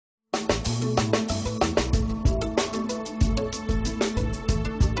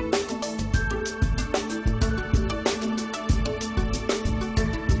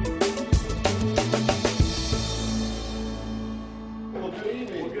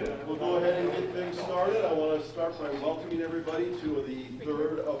We'll go ahead and get things started. I want to start by welcoming everybody to the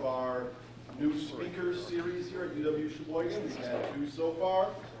third of our new speakers series here at UW-Sheboygan. We've had two so far,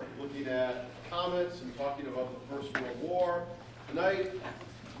 looking at comments and talking about the First World War. Tonight,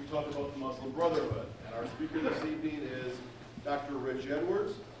 we talk about the Muslim Brotherhood. And our speaker this evening is Dr. Rich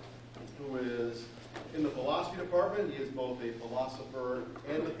Edwards, who is in the philosophy department. He is both a philosopher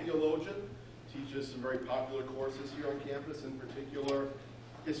and a theologian. Teaches some very popular courses here on campus, in particular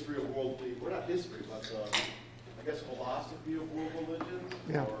history of world, well, not history, but I guess philosophy of world religions.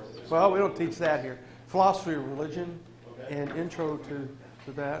 Yeah. Well, we don't teach that here. Philosophy of religion, okay, and intro to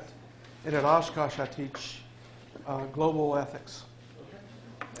that. And at Oshkosh, I teach global ethics.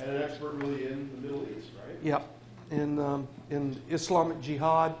 Okay. And an expert really in the Middle East, right? Yep. In Islamic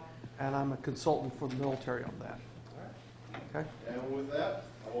jihad, and I'm a consultant for the military on that. All right. Okay. And with that,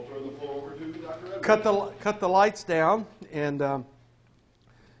 I will turn the floor over to Dr. Edwards. Cut the lights down, and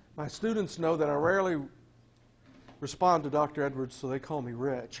my students know that I rarely respond to Dr. Edwards, so they call me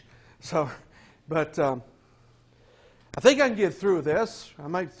Rich. But I think I can get through this. I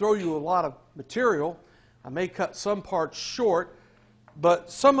might throw you a lot of material. I may cut some parts short, but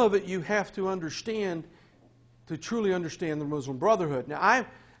some of it you have to understand to truly understand the Muslim Brotherhood. Now,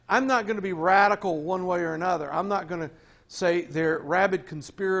 I'm not going to be radical one way or another. I'm not going to say they're rabid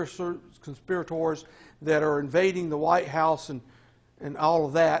conspirators that are invading the White House and all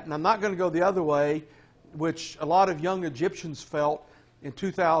of that. And I'm not going to go the other way, which a lot of young Egyptians felt in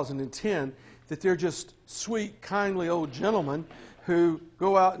 2010, that they're just sweet, kindly old gentlemen who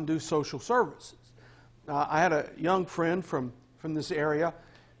go out and do social services. I had a young friend from this area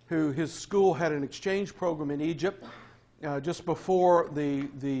who his school had an exchange program in Egypt just before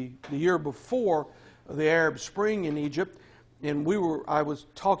the year before the Arab Spring in Egypt. And I was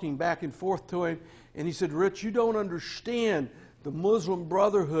talking back and forth to him, and he said, "Rich, you don't understand the Muslim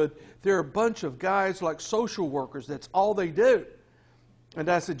Brotherhood. They're a bunch of guys like social workers. That's all they do." And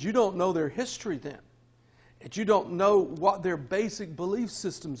I said, "You don't know their history then. And you don't know what their basic belief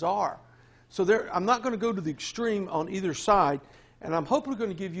systems are." So I'm not going to go to the extreme on either side, and I'm hopefully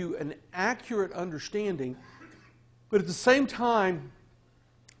going to give you an accurate understanding, but at the same time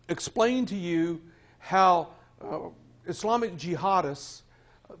explain to you how Islamic jihadists,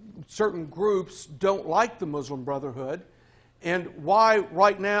 certain groups, don't like the Muslim Brotherhood, and why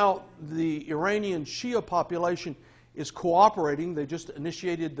right now the Iranian Shia population is cooperating. They just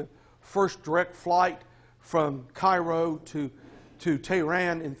initiated the first direct flight from Cairo to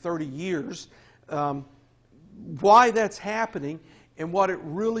Tehran in 30 years. Why that's happening and what it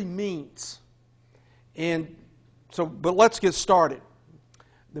really means. And so, but let's get started.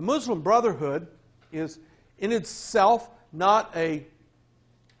 The Muslim Brotherhood is in itself not a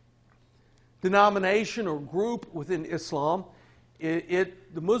denomination or group within Islam. The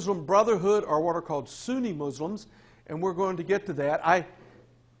Muslim Brotherhood are what are called Sunni Muslims, and we're going to get to that. I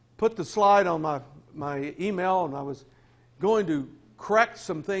put the slide on my email, and I was going to correct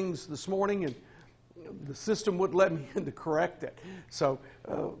some things this morning, and the system wouldn't let me in to correct it. So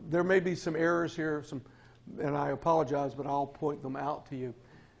there may be some errors here, and I apologize, but I'll point them out to you.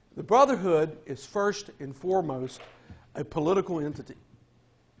 The Brotherhood is first and foremost a political entity.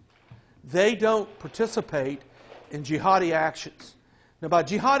 They don't participate in jihadi actions. Now, by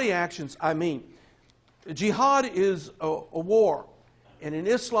jihadi actions, I mean jihad is a war. And in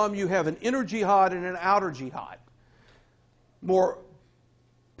Islam, you have an inner jihad and an outer jihad. More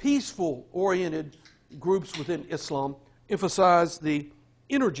peaceful-oriented groups within Islam emphasize the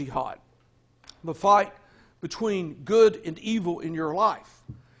inner jihad, the fight between good and evil in your life.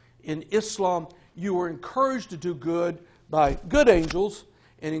 In Islam, you are encouraged to do good by good angels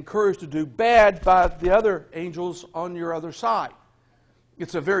and encouraged to do bad by the other angels on your other side.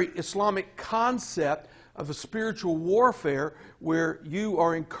 It's a very Islamic concept of a spiritual warfare where you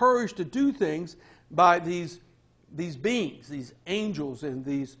are encouraged to do things by these beings, these angels and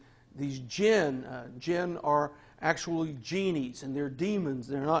these jinn. Jinn are actually genies, and they're demons.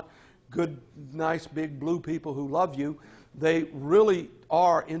 They're not good, nice, big blue people who love you. They really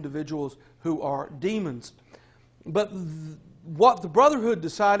are individuals who are demons. But what the Brotherhood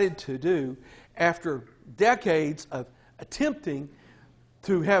decided to do after decades of attempting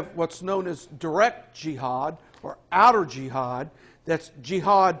to have what's known as direct jihad or outer jihad, that's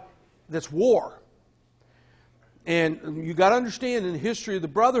war. And you got to understand, in the history of the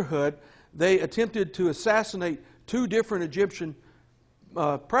Brotherhood, they attempted to assassinate two different Egyptian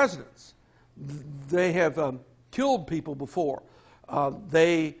presidents. They have killed people before.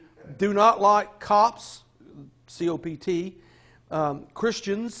 They do not like Copts, C-O-P-T,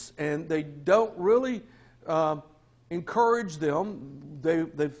 Christians, and they don't really encourage them.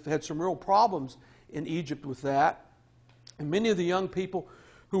 they've had some real problems in Egypt with that. And many of the young people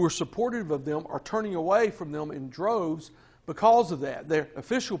who were supportive of them are turning away from them in droves because of that. Their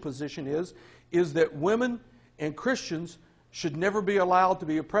official position is that women and Christians should never be allowed to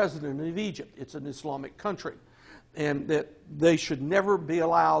be a president of Egypt. It's an Islamic country. And that they should never be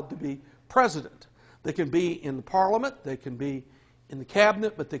allowed to be president. They can be in the parliament, they can be in the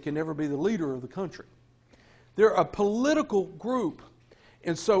cabinet, but they can never be the leader of the country. They're a political group.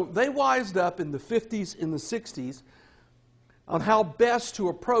 And so they wised up in the 50s and the 60s on how best to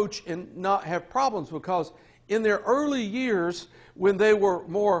approach and not have problems, because in their early years, when they were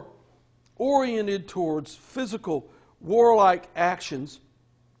more oriented towards physical, warlike actions,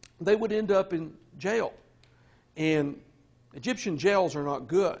 they would end up in jail. And Egyptian jails are not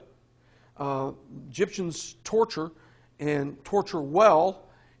good. Egyptians torture, and torture well,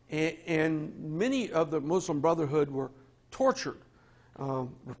 and many of the Muslim Brotherhood were tortured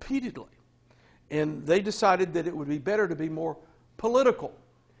repeatedly. And they decided that it would be better to be more political.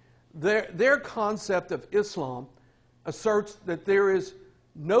 Their concept of Islam asserts that there is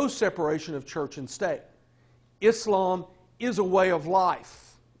no separation of church and state. Islam is a way of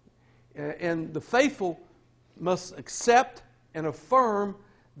life. And the faithful must accept and affirm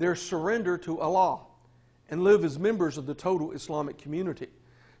their surrender to Allah and live as members of the total Islamic community.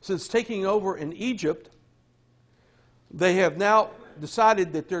 Since taking over in Egypt, they have now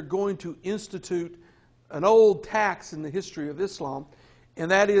decided that they're going to institute an old tax in the history of Islam, and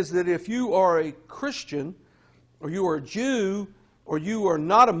that is that if you are a Christian, or you are a Jew, or you are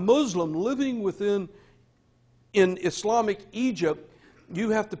not a Muslim living in Islamic Egypt, you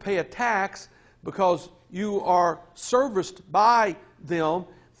have to pay a tax because you are serviced by them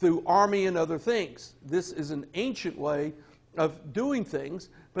through army and other things. This is an ancient way of doing things,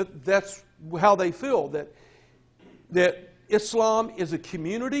 but that's how they feel, that Islam is a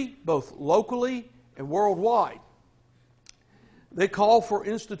community, both locally and worldwide. They call for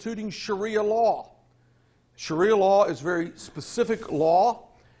instituting Sharia law. Sharia law is very specific law.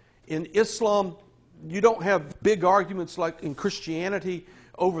 In Islam, you don't have big arguments like in Christianity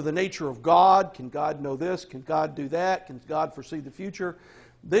over the nature of God. Can God know this? Can God do that? Can God foresee the future?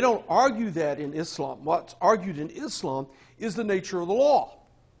 They don't argue that in Islam. What's argued in Islam is the nature of the law.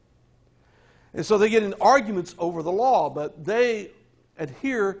 And so they get in arguments over the law, but they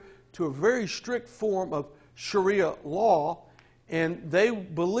adhere to a very strict form of Sharia law, and they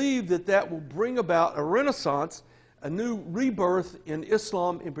believe that that will bring about a renaissance, a new rebirth in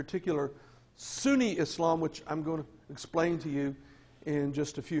Islam, in particular Sunni Islam, which I'm going to explain to you in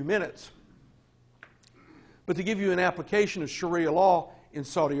just a few minutes. But to give you an application of Sharia law in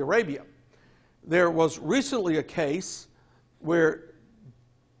Saudi Arabia, there was recently a case where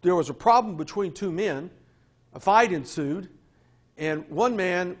there was a problem between two men, a fight ensued, and one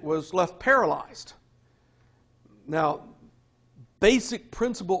man was left paralyzed. Now, basic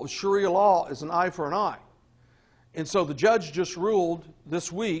principle of Sharia law is an eye for an eye. And so the judge just ruled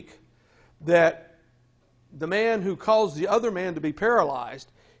this week that the man who caused the other man to be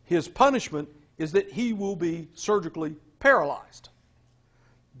paralyzed, his punishment is that he will be surgically paralyzed.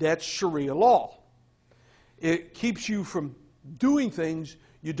 That's Sharia law. It keeps you from doing things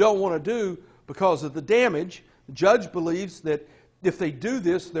you don't want to do because of the damage. The judge believes that if they do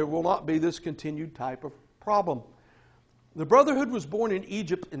this, there will not be this continued type of problem. The Brotherhood was born in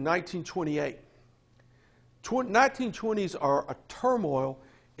Egypt in 1928. 1920s are a turmoil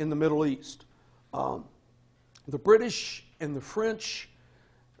in the Middle East. The British and the French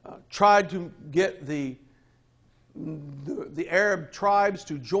tried to get the Arab tribes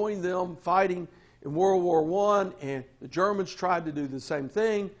to join them fighting in World War I, and the Germans tried to do the same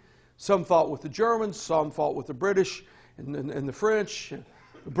thing. Some fought with the Germans, some fought with the British and the French.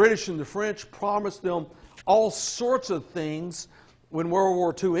 The British and the French promised them all sorts of things when World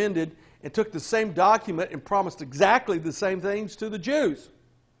War II ended, and took the same document and promised exactly the same things to the Jews.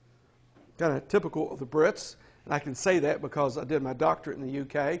 Kind of typical of the Brits, and I can say that because I did my doctorate in the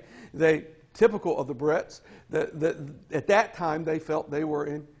UK. Typical of the Brits, at that time they felt they were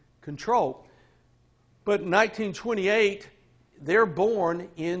in control. But in 1928, they're born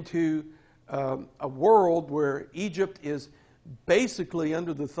into a world where Egypt is basically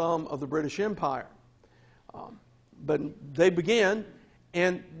under the thumb of the British Empire. But they begin,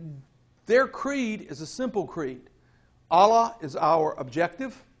 and their creed is a simple creed. Allah is our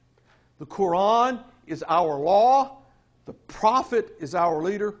objective. The Quran is our law. The Prophet is our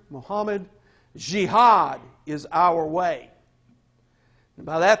leader, Muhammad. Jihad is our way. And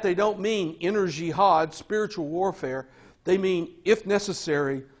by that they don't mean inner jihad, spiritual warfare. They mean, if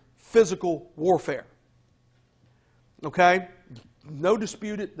necessary, physical warfare. Okay? no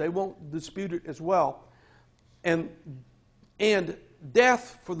dispute it. They won't dispute it as well. And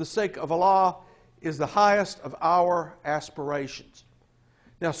death for the sake of Allah is the highest of our aspirations.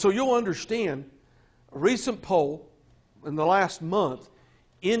 Now, so you'll understand, a recent poll in the last month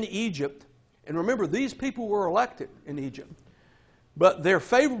in Egypt, and remember, these people were elected in Egypt, but their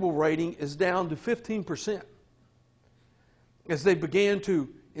favorable rating is down to 15% as they began to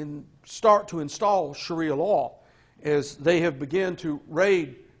start to install Sharia law, as they have begun to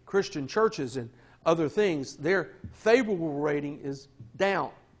raid Christian churches and other things. Their favorable rating is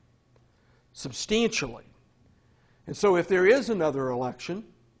down substantially. And so if there is another election,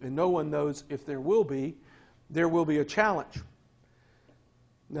 and no one knows if there will be a challenge.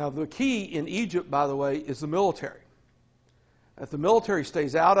 Now, the key in Egypt, by the way, is the military. If the military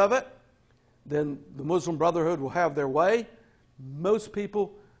stays out of it, then the Muslim Brotherhood will have their way. Most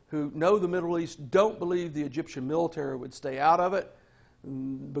people who know the Middle East don't believe the Egyptian military would stay out of it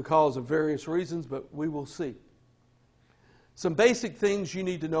because of various reasons, but we will see. Some basic things you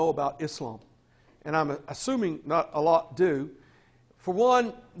need to know about Islam, and I'm assuming not a lot do. For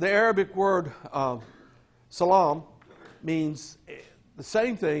one, the Arabic word salam means the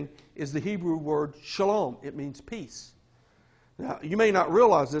same thing as the Hebrew word shalom. It means peace. Now, you may not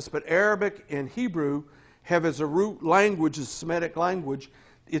realize this, but Arabic and Hebrew have as a root language, a Semitic language.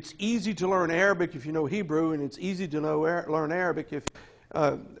 It's easy to learn Arabic if you know Hebrew, and it's easy to learn Arabic if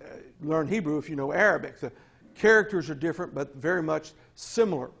learn Hebrew if you know Arabic. The characters are different, but very much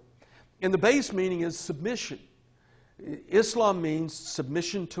similar. And the base meaning is submission. Islam means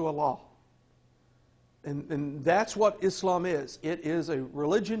submission to Allah. And that's what Islam is. It is a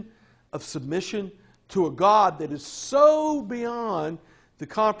religion of submission to a God that is so beyond the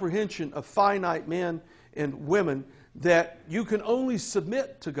comprehension of finite men and women that you can only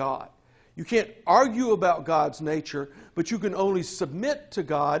submit to God. You can't argue about God's nature, but you can only submit to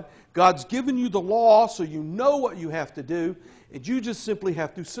God. God's given you the law so you know what you have to do, and you just simply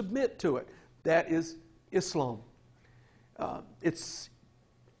have to submit to it. That is Islam. It's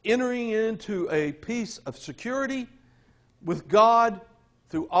entering into a peace of security with God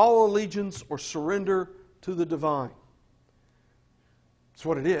through all allegiance or surrender to the divine. That's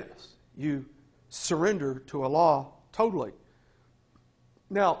what it is. You surrender to Allah totally.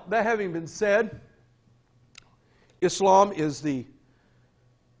 Now, that having been said, Islam is the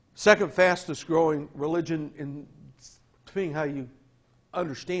second fastest growing religion, depending how you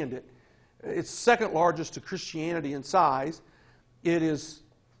understand it. It's second largest to Christianity in size. It is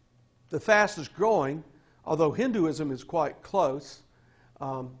the fastest growing, although Hinduism is quite close.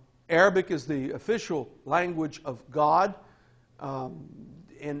 Arabic is the official language of God,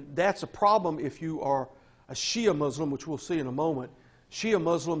 and that's a problem if you are a Shia Muslim, which we'll see in a moment. Shia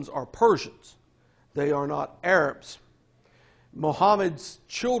Muslims are Persians. They are not Arabs. Muhammad's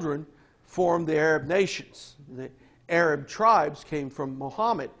children formed the Arab nations. The Arab tribes came from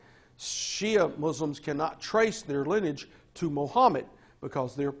Muhammad. Shia Muslims cannot trace their lineage to Muhammad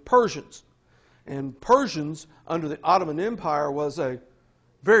because they're Persians. And Persians under the Ottoman Empire was a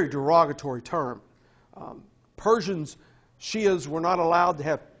very derogatory term. Persians, Shias, were not allowed to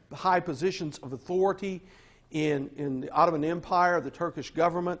have high positions of authority in the Ottoman Empire, the Turkish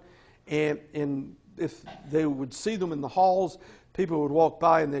government, and if they would see them in the halls, people would walk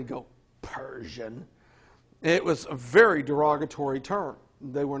by and they'd go, Persian. It was a very derogatory term.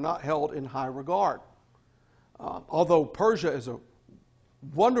 They were not held in high regard. Although Persia is a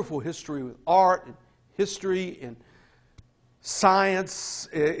wonderful history with art and history and science,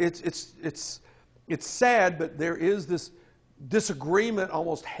 it's sad, but there is this disagreement,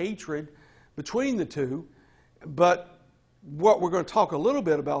 almost hatred, between the two. But what we're going to talk a little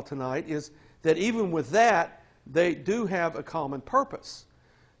bit about tonight is that even with that, they do have a common purpose.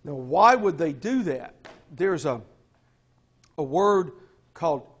 Now, why would they do that? There's a word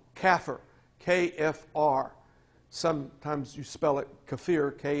called kafir, K-F-R. Sometimes you spell it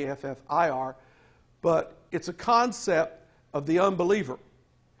kafir, K-F-F-I-R, but it's a concept of the unbeliever.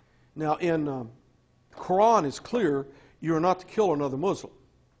 Now, in the Quran is clear, you are not to kill another Muslim,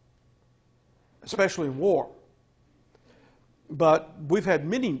 especially in war. But we've had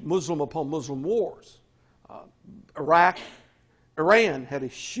many Muslim upon Muslim wars. Iran had a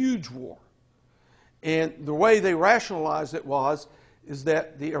huge war. And the way they rationalized it is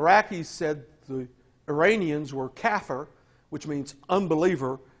that the Iraqis said the Iranians were kafir, which means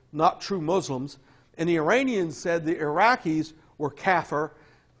unbeliever, not true Muslims. And the Iranians said the Iraqis were kafir,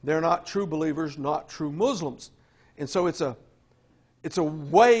 they're not true believers, not true Muslims. And so it's a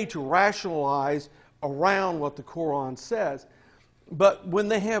way to rationalize around what the Quran says. But when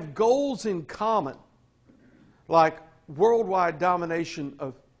they have goals in common, like worldwide domination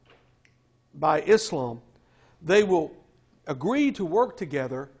by Islam, they will agree to work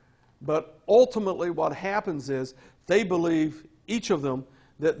together, but ultimately what happens is they believe, each of them,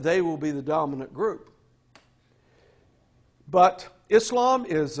 that they will be the dominant group. But Islam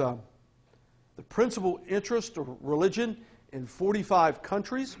is the principal interest or religion in 45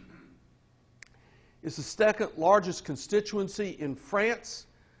 countries. It's the second largest constituency in France,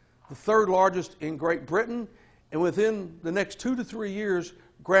 the third largest in Great Britain, and within the next 2 to 3 years,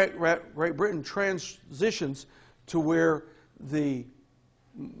 Great Britain transitions to where the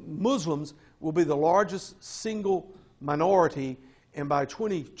Muslims will be the largest single minority, and by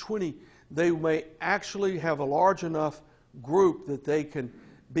 2020 they may actually have a large enough group that they can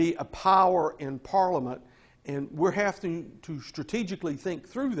be a power in Parliament. And we're having to strategically think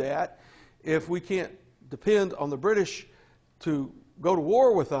through that. If we can't depend on the British to go to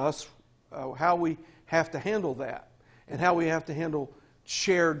war with us, how we have to handle that, and how we have to handle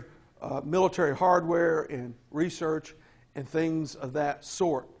shared military hardware and research and things of that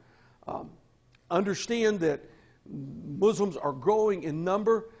sort. Understand that Muslims are growing in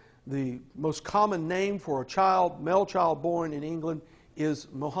number. The most common name for a child, male child born in England, is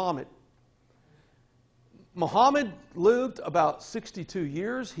Muhammad. Muhammad lived about 62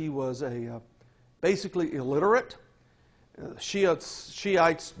 years. He was basically illiterate.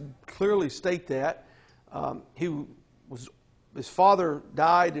 Shiites clearly state that. His father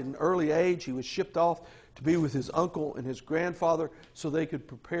died at an early age. He was shipped off to be with his uncle and his grandfather so they could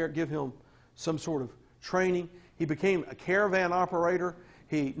give him some sort of training. He became a caravan operator.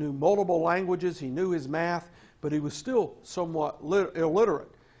 He knew multiple languages. He knew his math, but he was still somewhat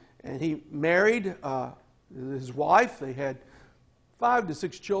illiterate. And he married his wife. They had 5 to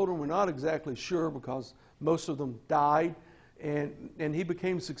 6 children. We're not exactly sure because most of them died. And he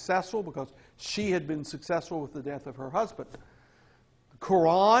became successful because she had been successful with the death of her husband. The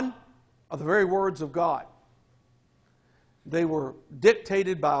Quran are the very words of God. They were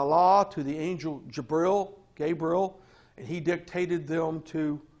dictated by Allah to the angel Gabriel, and he dictated them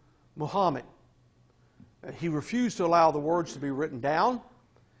to Muhammad. He refused to allow the words to be written down.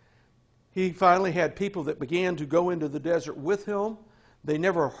 He finally had people that began to go into the desert with him. They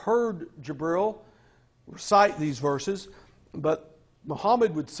never heard Jibril recite these verses, but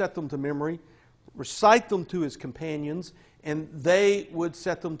Muhammad would set them to memory, recite them to his companions, and they would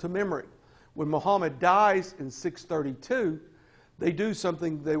set them to memory. When Muhammad dies in 632, they do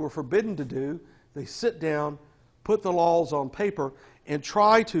something they were forbidden to do. They sit down, put the laws on paper, and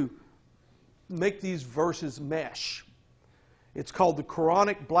try to make these verses mesh. It's called the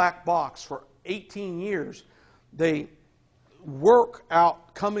Quranic black box. For 18 years, they work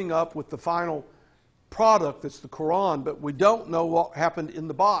out coming up with the final product that's the Quran, but we don't know what happened in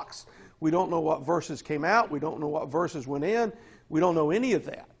the box. We don't know what verses came out. We don't know what verses went in. We don't know any of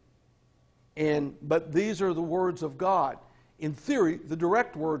that. But these are the words of God. In theory, the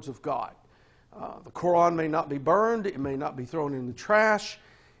direct words of God. The Quran may not be burned. It may not be thrown in the trash.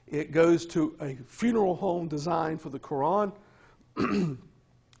 It goes to a funeral home designed for the Quran.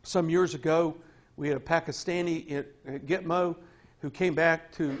 Some years ago, we had a Pakistani at Gitmo who came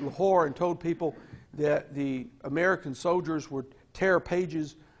back to Lahore and told people that the American soldiers would tear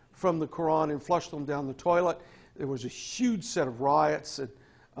pages from the Quran and flush them down the toilet. There was a huge set of riots, and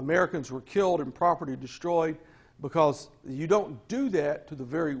Americans were killed and property destroyed because you don't do that to the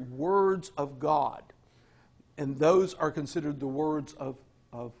very words of God. And those are considered the words of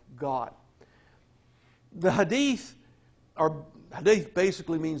God. The hadith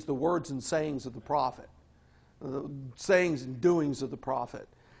basically means the words and sayings of the prophet, the sayings and doings of the prophet.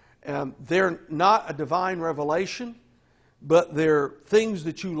 They're not a divine revelation, but they're things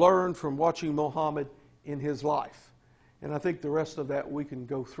that you learn from watching Muhammad in his life. And I think the rest of that we can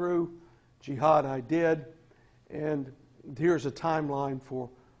go through. Jihad I did, and here's a timeline for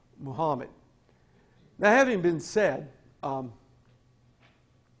Muhammad. Now, having been said,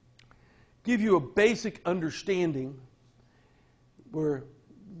 give you a basic understanding where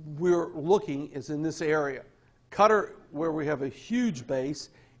we're looking is in this area. Qatar, where we have a huge base,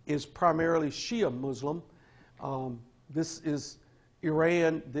 is primarily Shia Muslim. This is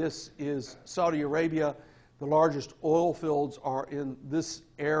Iran. This is Saudi Arabia. The largest oil fields are in this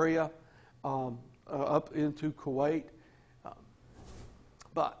area, up into Kuwait.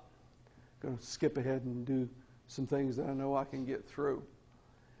 But I'm going to skip ahead and do some things that I know I can get through.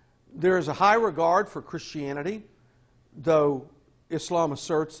 There is a high regard for Christianity, though Islam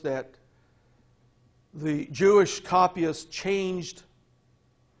asserts that the Jewish copyists changed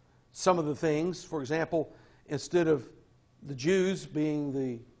some of the things. For example, instead of the Jews being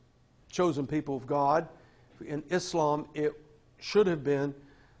the chosen people of God, in Islam, it should have been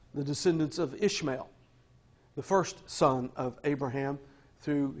the descendants of Ishmael, the first son of Abraham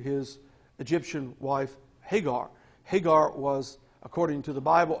through his Egyptian wife Hagar. Hagar was, according to the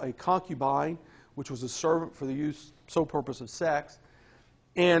Bible, a concubine, which was a servant for the sole purpose of sex.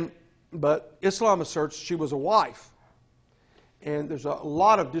 But Islam asserts she was a wife. And there's a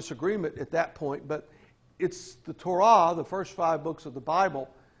lot of disagreement at that point, but it's the Torah, the first 5 books of the Bible,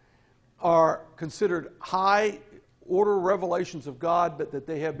 are considered high order revelations of God, but that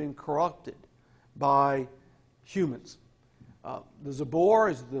they have been corrupted by humans. The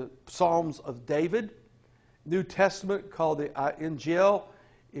Zabur is the Psalms of David. New Testament, called the Injil,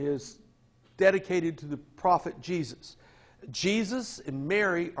 is dedicated to the prophet Jesus. Jesus and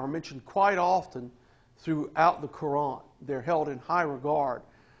Mary are mentioned quite often throughout the Quran. They're held in high regard,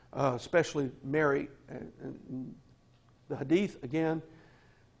 especially Mary. And the Hadith, again,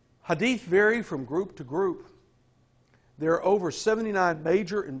 Hadith vary from group to group. There are over 79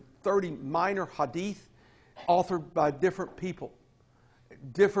 major and 30 minor Hadith authored by different people.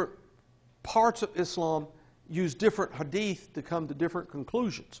 Different parts of Islam use different Hadith to come to different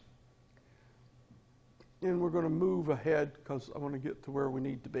conclusions. And we're going to move ahead because I want to get to where we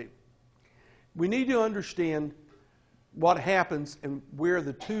need to be. We need to understand what happens and where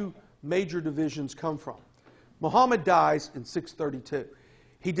the 2 major divisions come from. Muhammad dies in 632.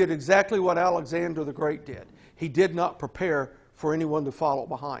 He did exactly what Alexander the Great did. He did not prepare for anyone to follow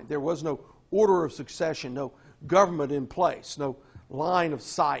behind. There was no order of succession, no government in place, no line of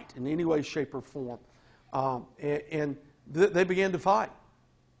sight in any way, shape, or form. They began to fight.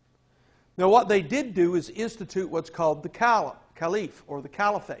 Now, what they did do is institute what's called the caliph, or the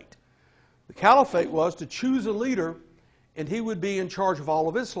caliphate. The caliphate was to choose a leader, and he would be in charge of all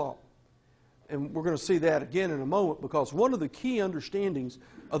of Islam. And we're going to see that again in a moment, because one of the key understandings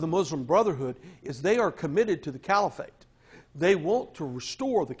of the Muslim Brotherhood is they are committed to the caliphate. They want to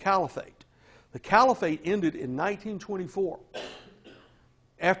restore the caliphate. The caliphate ended in 1924.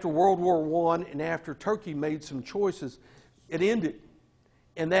 After World War I and after Turkey made some choices, it ended.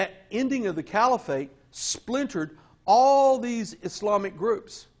 And that ending of the caliphate splintered all these Islamic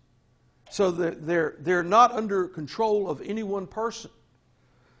groups. So they're not under control of any one person.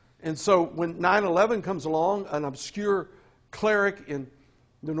 And so when 9/11 comes along, an obscure cleric in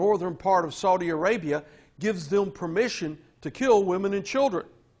the northern part of Saudi Arabia gives them permission to kill women and children,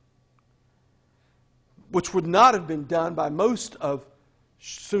 which would not have been done by most of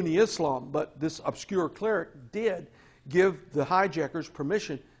Sunni Islam, but this obscure cleric did give the hijackers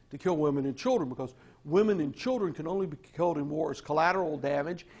permission to kill women and children, because women and children can only be killed in war as collateral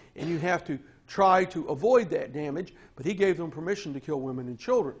damage, and you have to try to avoid that damage, but he gave them permission to kill women and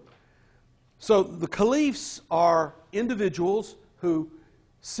children. So the caliphs are individuals who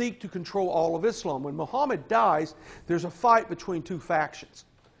seek to control all of Islam. When Muhammad dies, there's a fight between 2 factions.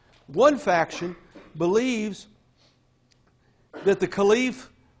 One faction believes that the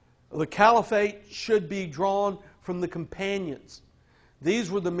caliph, the caliphate, should be drawn from the companions.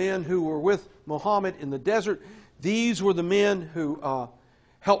 These were the men who were with Muhammad in the desert. These were the men who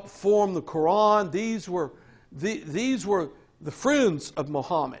helped form the Quran. These were the friends of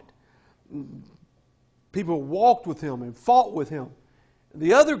Muhammad. People walked with him and fought with him.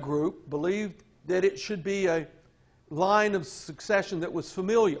 The other group believed that it should be a line of succession that was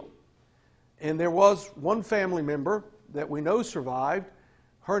familial. And there was one family member that we know survived.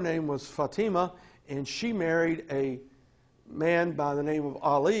 Her name was Fatima, and she married a man by the name of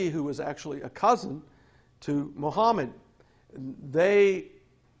Ali, who was actually a cousin to Muhammad.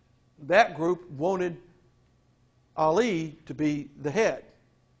 That group wanted Ali to be the head,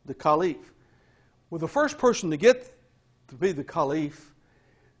 the caliph. Well, the first person to get to be the caliph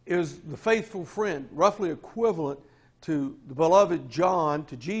is the faithful friend, roughly equivalent to the beloved John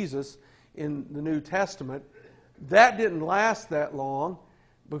to Jesus in the New Testament. That didn't last that long,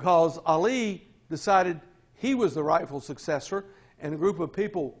 because Ali decided he was the rightful successor, and a group of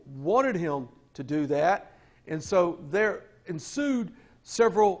people wanted him to do that. And so there ensued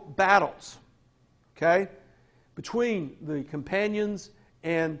several battles, okay, between the companions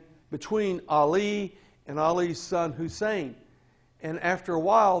and between Ali and Ali's son Hussein. And after a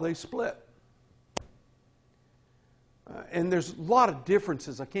while, they split. And there's a lot of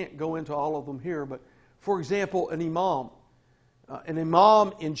differences. I can't go into all of them here, but for example, an imam. An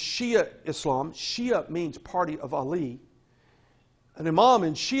imam in Shia Islam, Shia means party of Ali. An imam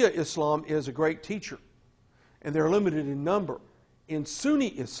in Shia Islam is a great teacher, and they're limited in number. In Sunni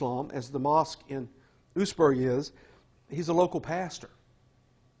Islam, as the mosque in Usburg is, he's a local pastor.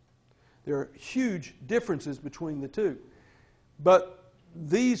 There are huge differences between the two. But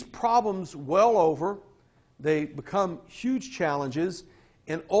these problems well over They become huge challenges,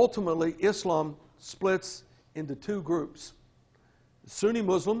 and ultimately Islam splits into two groups. Sunni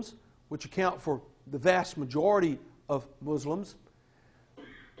Muslims, which account for the vast majority of Muslims.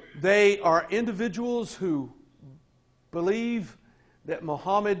 They are individuals who believe that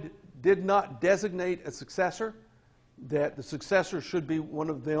Muhammad did not designate a successor, that the successor should be one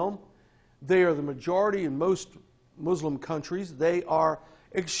of them. They are the majority in most Muslim countries. They are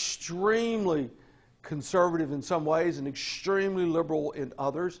extremely conservative in some ways and extremely liberal in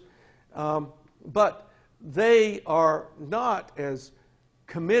others. But they are not as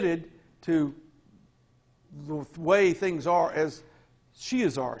committed to the way things are as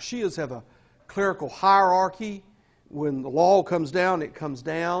Shias are. Shias have a clerical hierarchy. When the law comes down, it comes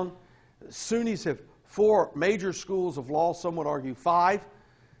down. Sunnis have 4 major schools of law, some would argue 5.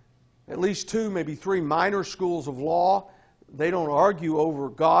 At least 2, maybe 3 minor schools of law. They don't argue over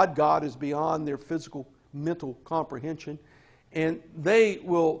God. God is beyond their physical, mental comprehension. And they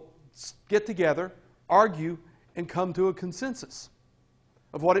will get together, argue, and come to a consensus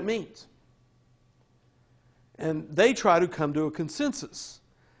of what it means. And they try to come to a consensus.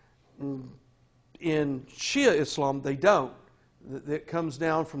 In Shia Islam, they don't. It comes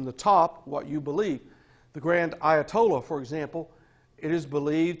down from the top, what you believe. The Grand Ayatollah, for example, it is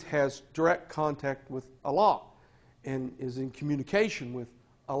believed has direct contact with Allah and is in communication with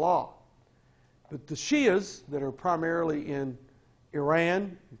Allah. But the Shias that are primarily in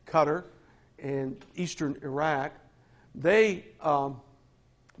Iran, Qatar, and eastern Iraq, they're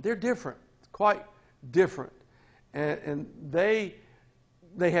different, quite different. And they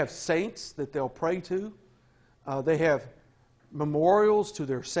have saints that they'll pray to. They have memorials to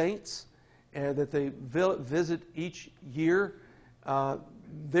their saints that they visit each year.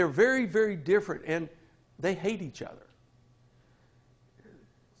 They're very, very different, and they hate each other.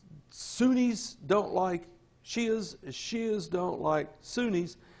 Sunnis don't like Shias, Shias don't like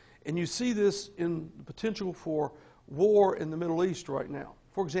Sunnis, and you see this in the potential for war in the Middle East right now.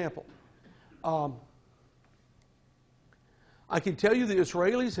 For example, I can tell you the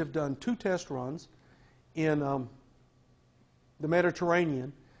Israelis have done 2 test runs in the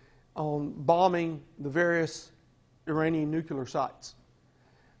Mediterranean on bombing the various Iranian nuclear sites.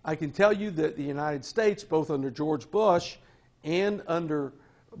 I can tell you that the United States, both under George Bush and under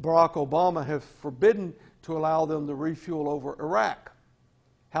Barack Obama, have forbidden to allow them to refuel over Iraq.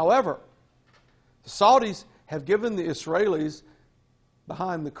 However, the Saudis have given the Israelis,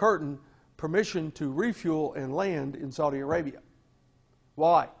 behind the curtain, permission to refuel and land in Saudi Arabia.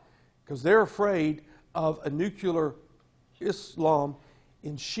 Why? Because they're afraid of a nuclear Islam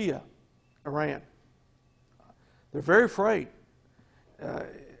in Shia, Iran. They're very afraid.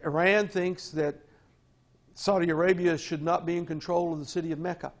 Iran thinks that Saudi Arabia should not be in control of the city of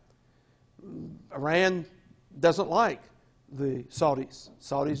Mecca. Iran doesn't like the Saudis.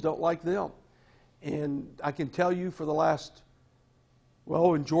 Saudis don't like them. And I can tell you for the last,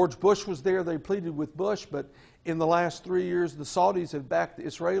 well, when George Bush was there, they pleaded with Bush, but in the last 3 years, the Saudis have backed the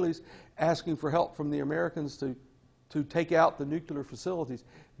Israelis, asking for help from the Americans to take out the nuclear facilities.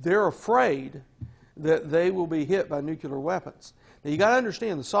 They're afraid that they will be hit by nuclear weapons. Now, you got to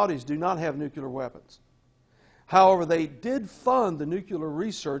understand, the Saudis do not have nuclear weapons. However, they did fund the nuclear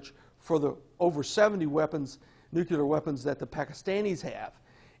research for the over 70 nuclear weapons that the Pakistanis have.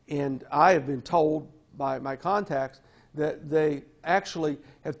 And I have been told by my contacts that they actually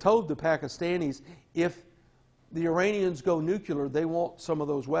have told the Pakistanis if the Iranians go nuclear, they want some of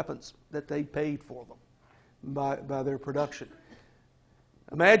those weapons that they paid for them by their production.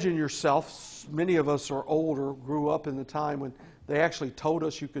 Imagine yourself, many of us are older, grew up in the time when they actually told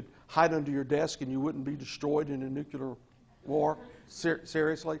us you could hide under your desk and you wouldn't be destroyed in a nuclear war.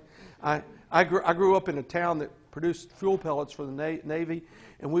 Seriously. I grew up in a town that produced fuel pellets for the Navy,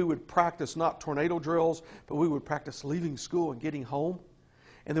 and we would practice not tornado drills, but we would practice leaving school and getting home.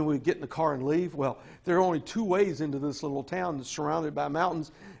 And then we'd get in the car and leave. Well, there are only 2 ways into this little town that's surrounded by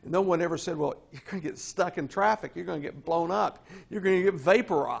mountains. And no one ever said, well, you're going to get stuck in traffic. You're going to get blown up. You're going to get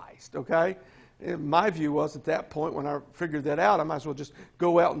vaporized, okay? And my view was at that point when I figured that out, I might as well just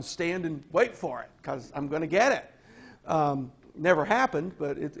go out and stand and wait for it because I'm going to get it. Never happened,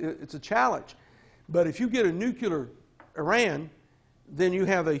 but it's a challenge. But if you get a nuclear Iran, then you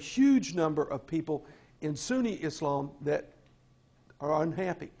have a huge number of people in Sunni Islam that are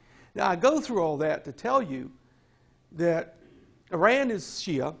unhappy. Now, I go through all that to tell you that Iran is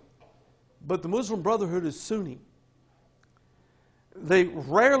Shia, but the Muslim Brotherhood is Sunni. They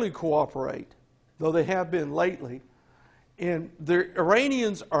rarely cooperate, though they have been lately. And the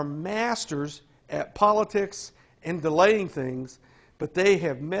Iranians are masters at politics and delaying things, but they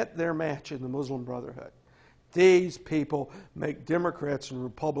have met their match in the Muslim Brotherhood. These people make Democrats and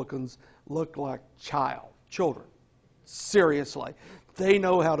Republicans look like children. Seriously. They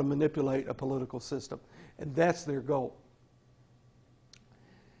know how to manipulate a political system, and that's their goal.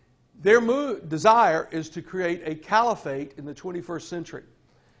 Their desire is to create a caliphate in the 21st century,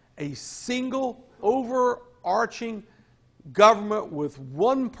 a single overarching government with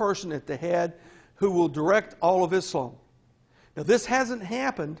one person at the head who will direct all of Islam. Now, this hasn't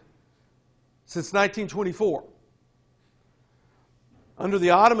happened since 1924. Under the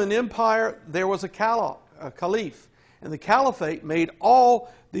Ottoman Empire, there was a caliph, and the caliphate made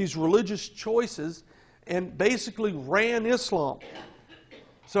all these religious choices and basically ran Islam.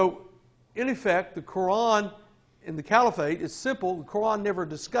 So, in effect, the Quran in the caliphate is simple. The Quran never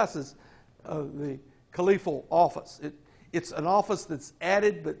discusses the caliphal office. It's an office that's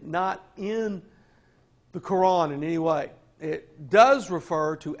added but not in the Quran in any way. It does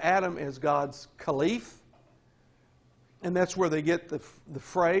refer to Adam as God's caliph, and that's where they get the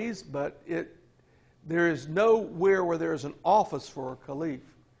phrase, but there is nowhere where there is an office for a caliph.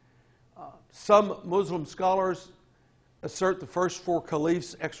 Some Muslim scholars assert the first four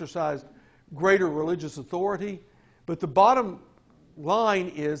caliphs exercised greater religious authority, but the bottom line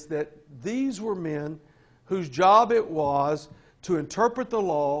is that these were men whose job it was to interpret the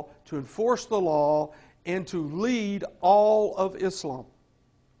law, to enforce the law, and to lead all of Islam.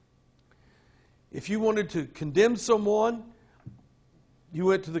 If you wanted to condemn someone, you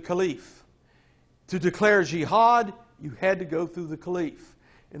went to the caliph. To declare jihad, you had to go through the caliph.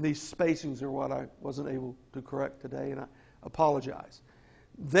 And these spacings are what I wasn't able to correct today, and I apologize.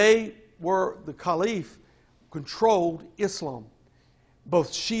 The caliph controlled Islam.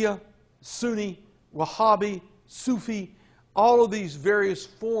 Both Shia, Sunni, Wahhabi, Sufi, all of these various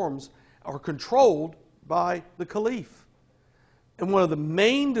forms are controlled by the caliph. And one of the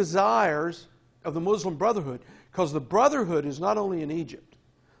main desires of the Muslim Brotherhood, because the Brotherhood is not only in Egypt,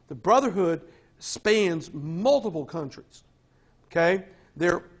 the Brotherhood spans multiple countries. Okay?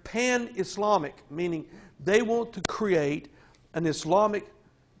 They're pan-Islamic, meaning they want to create an Islamic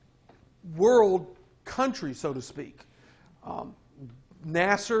world country, so to speak.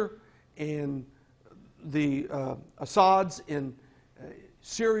 Nasser and the Assads in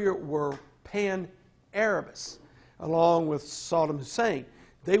Syria were pan-Arabists, along with Saddam Hussein.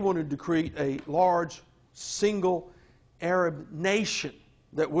 They wanted to create a large, single Arab nation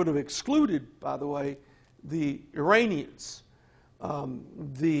that would have excluded, by the way, the Iranians.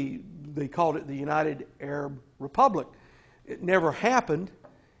 They called it the United Arab Republic. It never happened,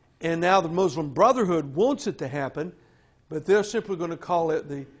 and now the Muslim Brotherhood wants it to happen, but they're simply going to call it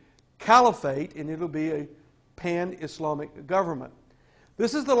the Caliphate, and it'll be a pan-Islamic government.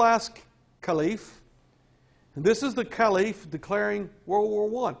 This is the last caliph, and this is the caliph declaring World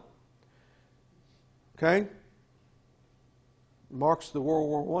War I. Okay? Mark's the World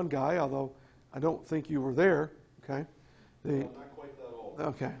War I guy, although I don't think you were there. Okay? Not quite that old.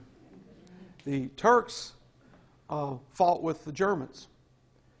 Okay. The Turks fought with the Germans.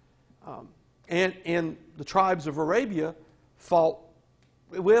 And the tribes of Arabia fought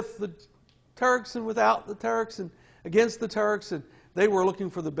with the Turks and without the Turks and against the Turks, and they were looking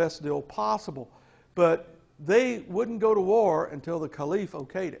for the best deal possible. But they wouldn't go to war until the caliph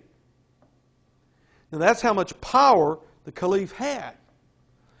okayed it. Now that's how much power the caliph had.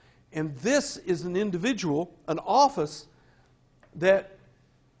 And this is an individual, an office, that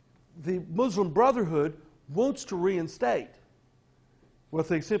the Muslim Brotherhood wants to reinstate, what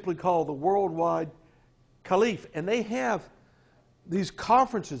they simply call the worldwide caliph. And they have these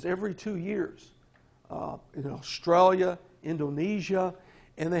conferences every 2 years in Australia, Indonesia,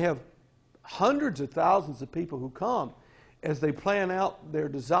 and they have hundreds of thousands of people who come as they plan out their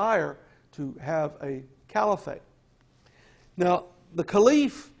desire to have a caliphate. Now, the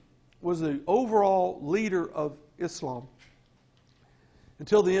caliph was the overall leader of Islam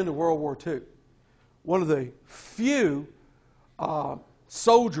until the end of World War II. One of the few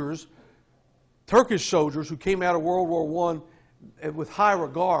soldiers, Turkish soldiers, who came out of World War I with high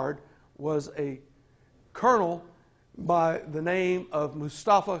regard was a colonel by the name of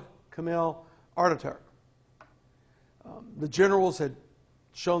Mustafa Kemal Ataturk. The generals had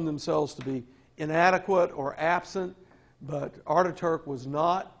shown themselves to be inadequate or absent, but Ataturk was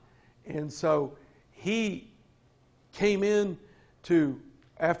not, and so he came in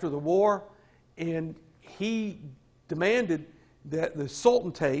after the war, and he demanded that the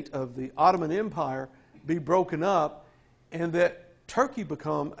Sultanate of the Ottoman Empire be broken up and that Turkey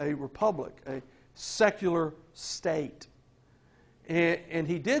become a republic, a secular state. And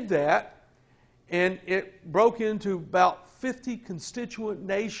he did that, and it broke into about 50 constituent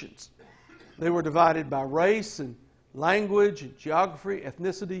nations. They were divided by race and language, and geography,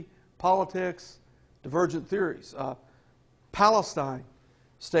 ethnicity, politics, divergent theories. Palestine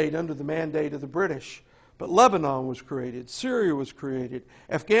stayed under the mandate of the British, but Lebanon was created, Syria was created,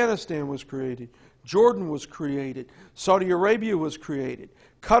 Afghanistan was created, Jordan was created, Saudi Arabia was created,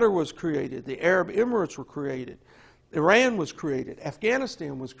 Qatar was created, the Arab Emirates were created, Iran was created,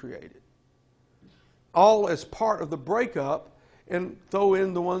 Afghanistan was created. All as part of the breakup, and throw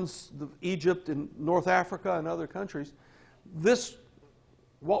in the ones, Egypt and North Africa and other countries.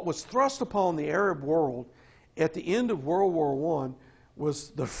 What was thrust upon the Arab world at the end of World War I was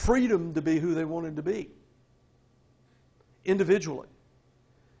the freedom to be who they wanted to be, individually.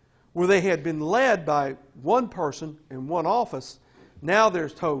 Where they had been led by one person in one office, now they're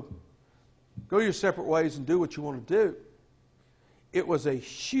told, go your separate ways and do what you want to do. It was a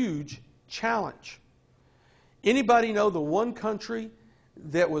huge challenge. Anybody know the one country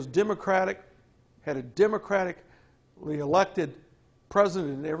that was democratic, had a democratically elected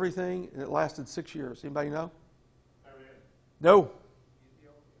president and everything, and it lasted 6 years? Anybody know? No.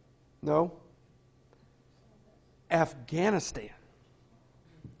 No. Afghanistan.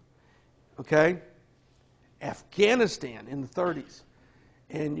 Okay? Afghanistan in the 30s.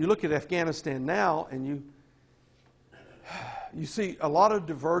 And you look at Afghanistan now, and you see a lot of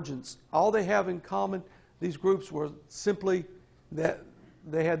divergence. All they have in common, these groups, were simply that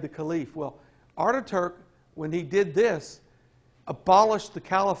they had the caliph. Well, Ataturk, when he did this, abolished the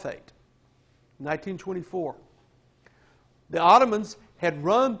caliphate in 1924. The Ottomans had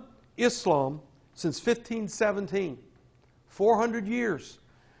run Islam since 1517, 400 years,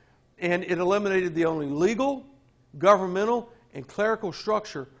 and it eliminated the only legal, governmental, and clerical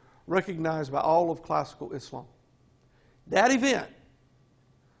structure recognized by all of classical Islam. That event,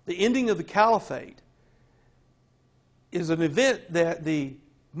 the ending of the caliphate, is an event that the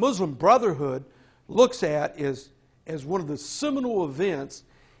Muslim Brotherhood looks at as one of the seminal events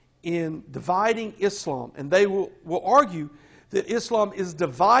in dividing Islam. And they will argue that Islam is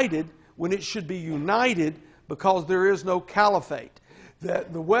divided when it should be united because there is no caliphate.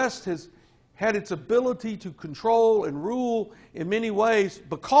 That the West has had its ability to control and rule in many ways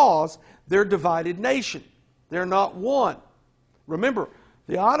because they're a divided nation. They're not one. Remember,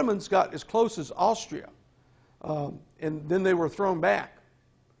 the Ottomans got as close as Austria, and then they were thrown back.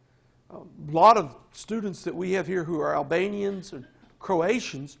 A lot of students that we have here who are Albanians and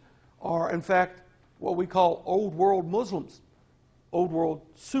Croatians are, in fact, what we call Old World Muslims, Old World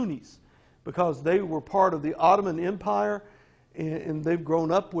Sunnis, because they were part of the Ottoman Empire, and they've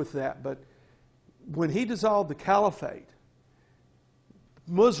grown up with that. But when he dissolved the caliphate,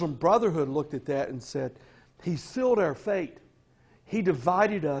 Muslim Brotherhood looked at that and said, he sealed our fate. He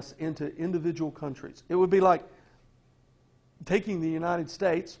divided us into individual countries. It would be like taking the United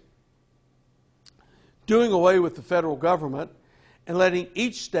States, doing away with the federal government, and letting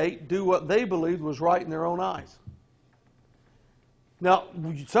each state do what they believed was right in their own eyes. Now,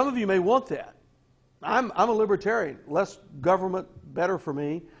 some of you may want that. I'm a libertarian. Less government, better for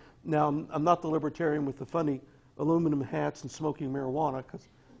me. Now, I'm not the libertarian with the funny aluminum hats and smoking marijuana, because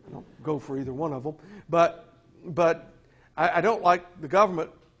I don't go for either one of them. But I don't like the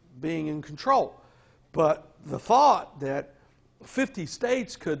government being in control. But the thought that 50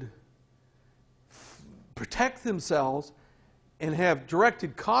 states could protect themselves and have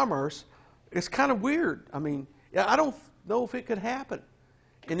directed commerce is kind of weird. I mean, I don't know if it could happen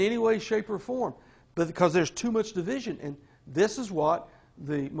in any way, shape, or form, but because there's too much division. And this is what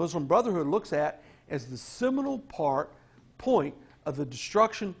the Muslim Brotherhood looks at as the seminal point of the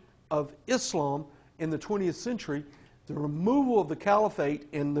destruction of Islam in the 20th century, the removal of the caliphate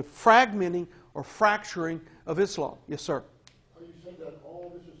and the fragmenting or fracturing of Islam. Yes, sir? You said that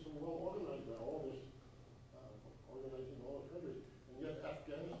all this is so well organized now, all this organizing all the countries, and yet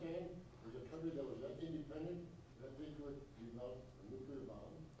Afghanistan was a country that was that independent that they could develop a nuclear bomb?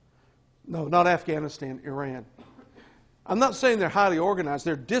 No, not Afghanistan, Iran. I'm not saying they're highly organized.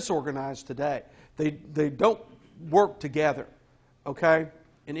 They're disorganized today. They don't work together, okay,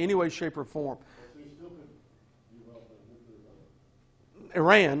 in any way, shape, or form. But they still could develop a nuclear bomb.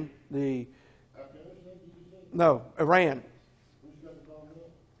 Iran, Afghanistan, did you say? no, Iran. Who's got the bomb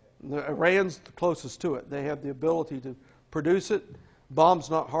now? Iran's the closest to it. They have the ability to produce it. Bomb's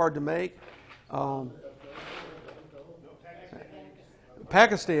not hard to make.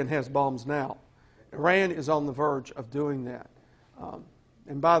 Pakistan has bombs now. Iran is on the verge of doing that.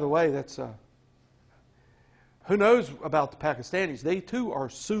 And by the way, that's who knows about the Pakistanis? They too are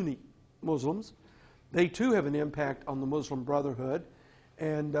Sunni Muslims. They too have an impact on the Muslim Brotherhood.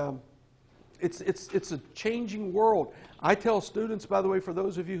 And It's a changing world. I tell students, by the way, for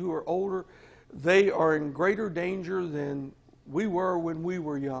those of you who are older, they are in greater danger than we were when we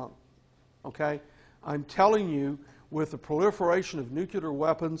were young. Okay? I'm telling you, with the proliferation of nuclear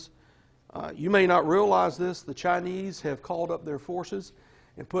weapons, you may not realize this, the Chinese have called up their forces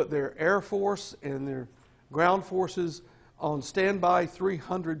and put their air force and their ground forces on standby,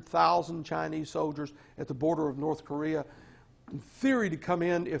 300,000 Chinese soldiers at the border of North Korea, in theory to come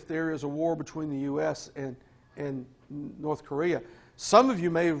in if there is a war between the U.S. and North Korea. Some of you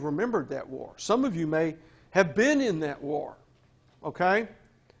may have remembered that war. Some of you may have been in that war. Okay?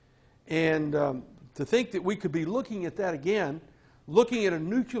 And to think that we could be looking at that again, looking at a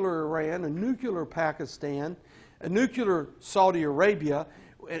nuclear Iran, a nuclear Pakistan, a nuclear Saudi Arabia,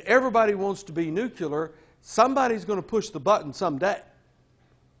 and everybody wants to be nuclear, somebody's going to push the button someday.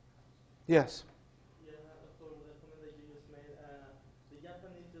 Yes? Yeah, for the comment that you just made, the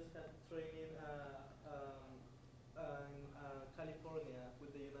Japanese just had training in California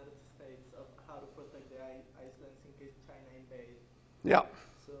with the United States of how to protect the islands in case China invades. Yeah.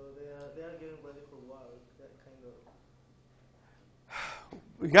 So they are getting ready for war. That kind of.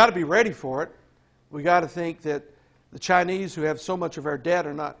 We got to be ready for it. We got to think that the Chinese, who have so much of our debt,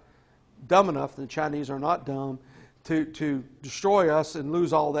 are not dumb enough. The Chinese are not dumb to destroy us and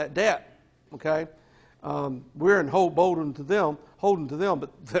lose all that debt. Okay, we're beholden to them,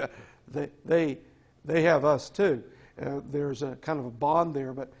 but they have us too. There's a kind of a bond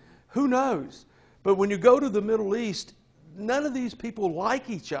there, but who knows? But when you go to the Middle East, none of these people like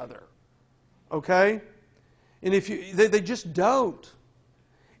each other. Okay, and if you, they just don't.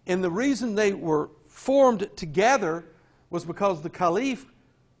 And the reason they were formed together was because the Caliph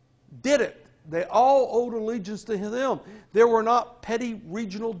did it. They all owed allegiance to him. There were not petty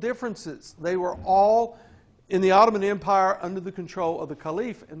regional differences. They were all in the Ottoman Empire under the control of the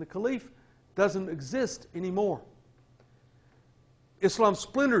Caliph, and the Caliph doesn't exist anymore. Islam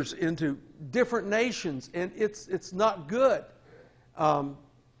splinters into different nations, and it's not good.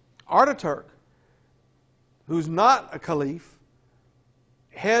 Ataturk, who's not a Caliph,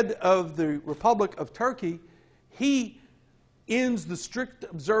 head of the Republic of Turkey, he ends the strict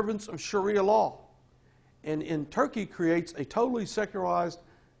observance of Sharia law. And in Turkey creates a totally secularized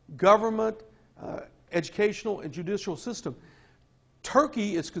government, educational, and judicial system.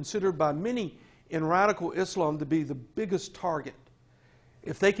 Turkey is considered by many in radical Islam to be the biggest target.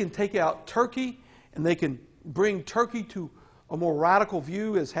 If they can take out Turkey and they can bring Turkey to a more radical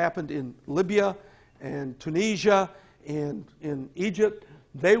view, as happened in Libya and Tunisia and in Egypt,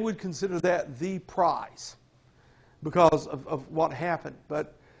 they would consider that the prize because of what happened.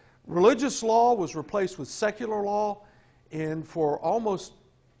 But religious law was replaced with secular law, and for almost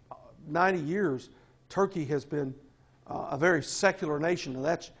 90 years, Turkey has been a very secular nation, and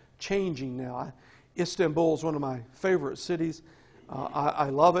that's changing now. Istanbul is one of my favorite cities. I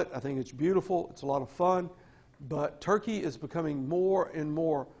love it. I think it's beautiful. It's a lot of fun. But Turkey is becoming more and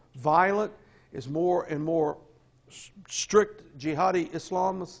more violent, is more and more strict jihadi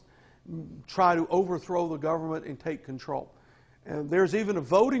Islamists try to overthrow the government and take control. And there's even a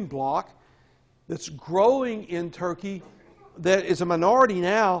voting bloc that's growing in Turkey that is a minority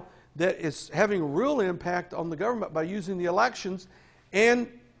now that is having a real impact on the government by using the elections, and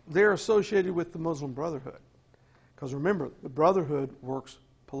they're associated with the Muslim Brotherhood. Because remember, the Brotherhood works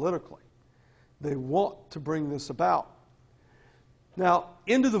politically. They want to bring this about. Now,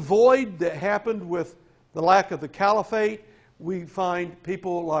 into the void that happened with the lack of the caliphate, we find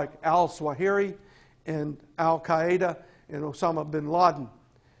people like al-Zawahiri and al-Qaeda and Osama bin Laden.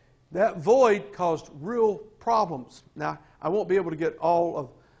 That void caused real problems. Now, I won't be able to get all of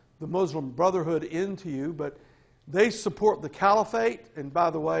the Muslim Brotherhood into you, but they support the caliphate. And by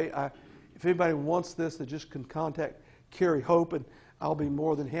the way, if anybody wants this, they just can contact Carrie Hope, and I'll be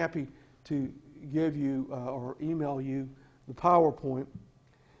more than happy to give you or email you the PowerPoint.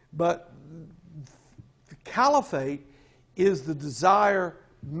 But the caliphate is the desire,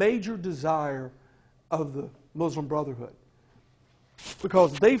 major desire of the Muslim Brotherhood.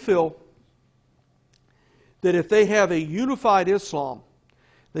 Because they feel that if they have a unified Islam,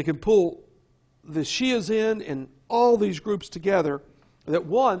 they can pull the Shias in and all these groups together, that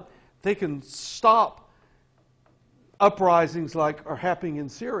one, they can stop uprisings like are happening in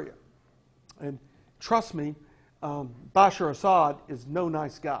Syria. And trust me, Bashar Assad is no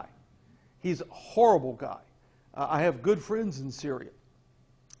nice guy. He's a horrible guy. I have good friends in Syria.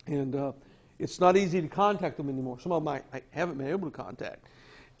 And it's not easy to contact them anymore. Some of them I haven't been able to contact.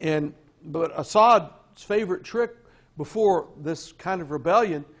 But Assad's favorite trick before this kind of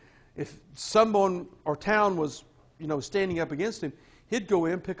rebellion, if someone or town was standing up against him, He'd go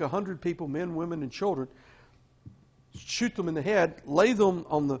in, pick 100 people, men, women, and children, shoot them in the head, lay them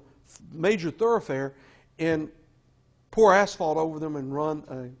on the major thoroughfare, and pour asphalt over them and run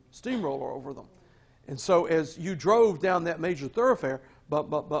a steamroller over them. And so as you drove down that major thoroughfare, bump,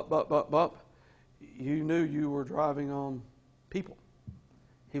 bump, bump, bump, bump, bump, you knew you were driving on people.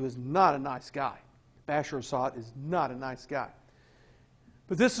 He was not a nice guy. Bashar Assad is not a nice guy.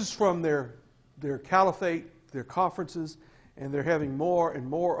 But this is from their caliphate, their conferences, and they're having more and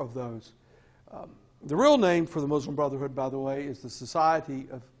more of those. The real name for the Muslim Brotherhood, by the way, is the Society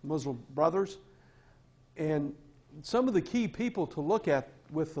of Muslim Brothers. And some of the key people to look at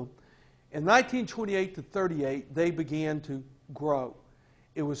with them, in 1928 to 38, they began to grow.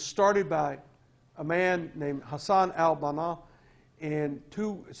 It was started by a man named Hassan al-Banna and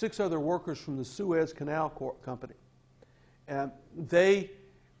 6 other workers from the Suez Canal Company. And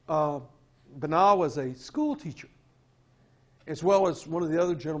Banna was a school teacher, as well as one of the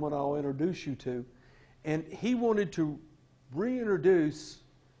other gentlemen I'll introduce you to. And he wanted to reintroduce,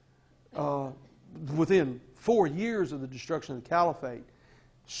 within 4 years of the destruction of the caliphate,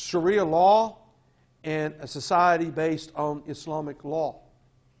 Sharia law and a society based on Islamic law.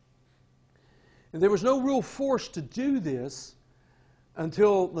 And there was no real force to do this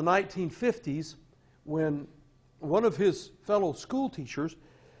until the 1950s, when one of his fellow school teachers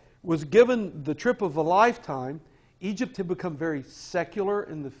was given the trip of a lifetime. Egypt had become very secular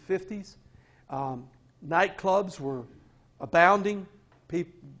in the 50s. Nightclubs were abounding.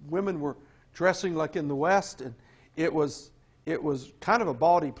 Women were dressing like in the West, and it was kind of a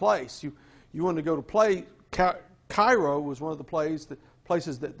bawdy place. You wanted to go to play. Cairo was one of the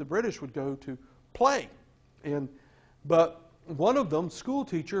places that the British would go to play. But one of them, school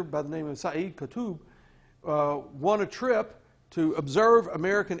teacher by the name of Saeed Qutb, won a trip to observe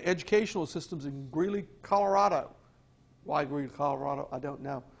American educational systems in Greeley, Colorado. Why Greeley, Colorado? I don't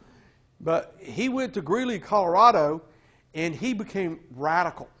know. But he went to Greeley, Colorado, and he became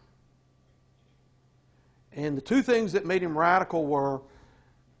radical. And the 2 things that made him radical were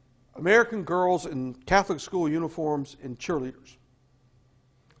American girls in Catholic school uniforms and cheerleaders.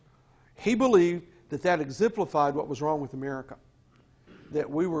 He believed that exemplified what was wrong with America, that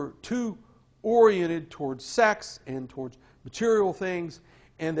we were too oriented towards sex and towards material things,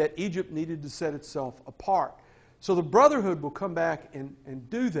 and that Egypt needed to set itself apart. So the Brotherhood will come back and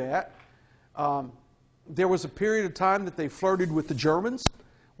do that. There was a period of time that they flirted with the Germans.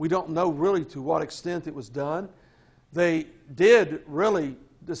 We don't know really to what extent it was done. They did really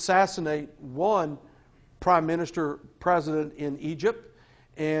assassinate one prime minister, president in Egypt,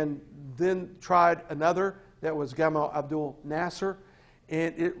 and then tried another that was Gamal Abdel Nasser,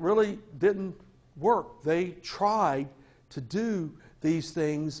 and it really didn't work. They tried to do these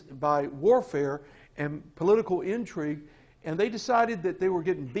things by warfare and political intrigue, and they decided that they were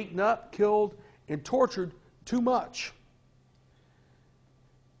getting beaten up, killed, and tortured too much.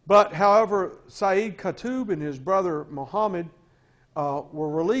 But, however, Saeed Qutb and his brother Mohammed were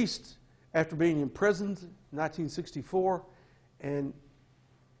released after being imprisoned in 1964, and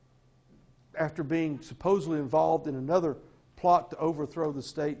after being supposedly involved in another plot to overthrow the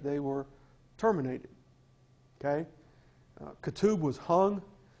state, they were terminated. Okay? Qutb was hung.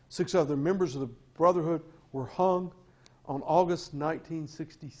 6 other members of the Brotherhood were hung on August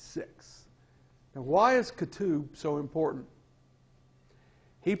 1966. Now, why is Qutb so important?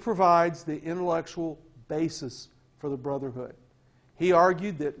 He provides the intellectual basis for the Brotherhood. He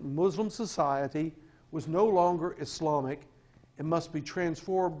argued that Muslim society was no longer Islamic and must be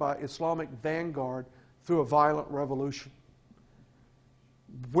transformed by Islamic vanguard through a violent revolution.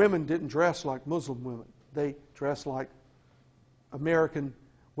 Women didn't dress like Muslim women. They dressed like American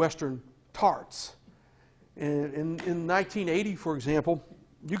Western tarts. And in 1980, for example,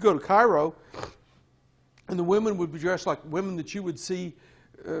 you go to Cairo, and the women would be dressed like women that you would see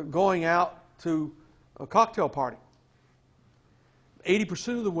going out to a cocktail party.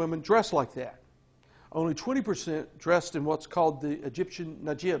 80% of the women dressed like that. Only 20% dressed in what's called the Egyptian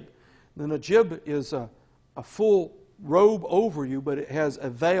najib. The najib is a full robe over you, but it has a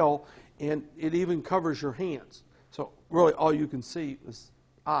veil, and it even covers your hands. So really all you can see is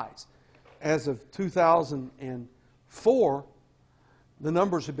eyes. As of 2004, the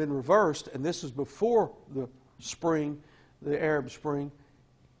numbers have been reversed, and this is before the spring, the Arab Spring,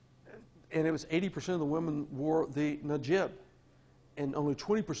 and it was 80% of the women wore the najib, and only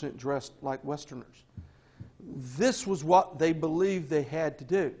 20% dressed like Westerners. This was what they believed they had to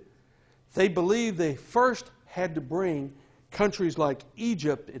do. They believed they first had to bring countries like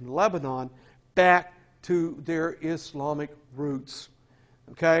Egypt and Lebanon back to their Islamic roots.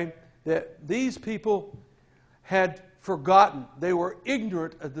 Okay? That these people had forgotten. They were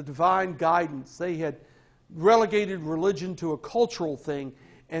ignorant of the divine guidance. They had relegated religion to a cultural thing,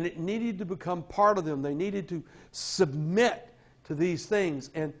 and it needed to become part of them. They needed to submit to these things.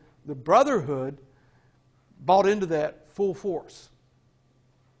 And the Brotherhood bought into that full force.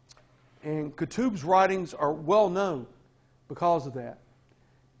 And Qutb's writings are well known because of that.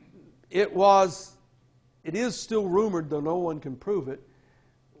 It is still rumored, though no one can prove it,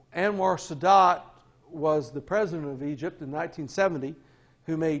 Anwar Sadat was the president of Egypt in 1970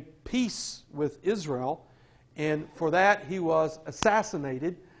 who made peace with Israel, and for that he was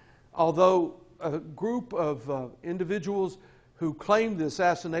assassinated, although a group of individuals who claimed the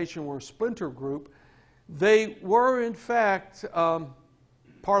assassination were a splinter group. They were, in fact,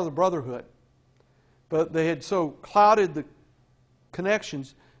 part of the Brotherhood, but they had so clouded the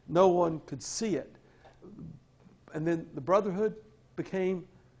connections, no one could see it. And then the Brotherhood became,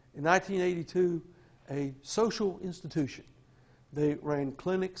 in 1982, a social institution. They ran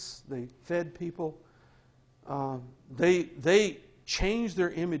clinics, they fed people. They changed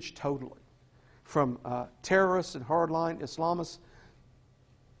their image totally from terrorists and hardline Islamists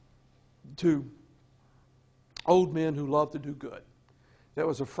to old men who love to do good. That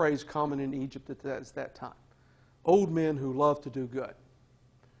was a phrase common in Egypt at that time. Old men who love to do good.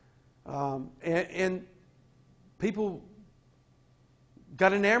 And people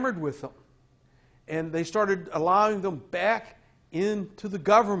got enamored with them. And they started allowing them back into the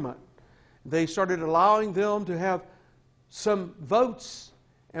government. They started allowing them to have some votes.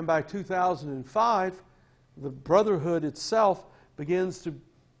 And by 2005, the Brotherhood itself begins to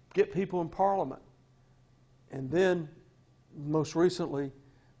get people in Parliament. And then, most recently,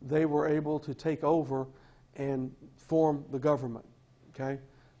 they were able to take over and form the government. Okay?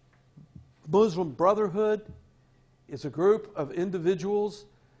 Muslim Brotherhood is a group of individuals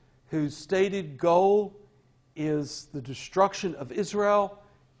whose stated goal is the destruction of Israel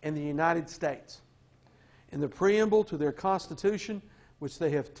and the United States. In the preamble to their constitution, which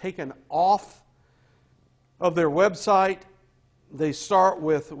they have taken off of their website, they start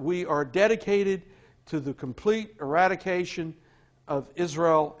with, "We are dedicated to the complete eradication of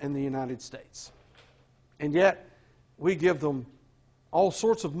Israel and the United States." And yet, we give them all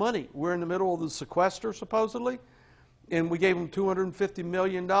sorts of money. We're in the middle of the sequester, supposedly, and we gave them $250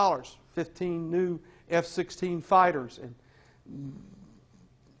 million, 15 new F-16 fighters. And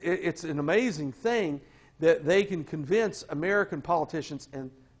it's an amazing thing that they can convince American politicians,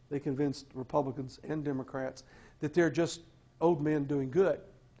 and they convinced Republicans and Democrats, that they're just old men doing good.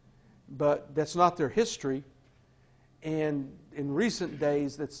 But that's not their history, and in recent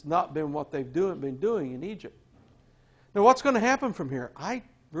days, that's not been what they've been doing in Egypt. Now, what's going to happen from here? I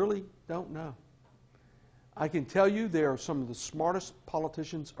really don't know. I can tell you they are some of the smartest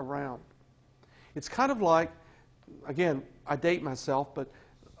politicians around. It's kind of like, again, I date myself, but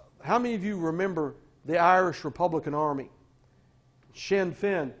how many of you remember the Irish Republican Army? Sinn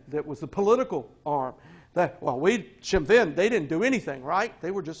Féin, that was the political arm. Sinn Féin, they didn't do anything, right?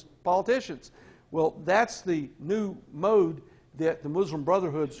 They were just politicians. Well, that's the new mode that the Muslim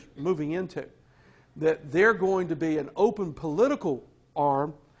Brotherhood's moving into. That they're going to be an open political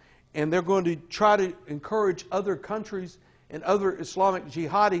arm, and they're going to try to encourage other countries and other Islamic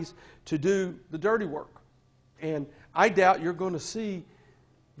jihadis to do the dirty work. And I doubt you're going to see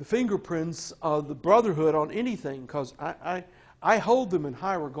the fingerprints of the Brotherhood on anything, because I hold them in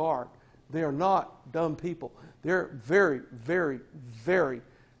high regard. They are not dumb people. They're very, very, very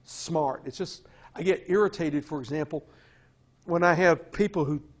smart. It's just, I get irritated, for example, when I have people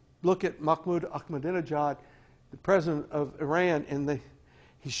who look at Mahmoud Ahmadinejad, the president of Iran, and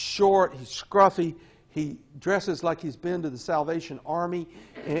he's short, he's scruffy, he dresses like he's been to the Salvation Army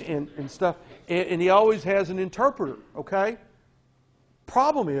and stuff, and he always has an interpreter, okay?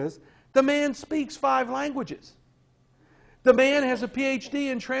 Problem is, the man speaks 5 languages. The man has a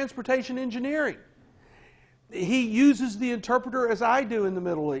PhD in transportation engineering. He uses the interpreter as I do in the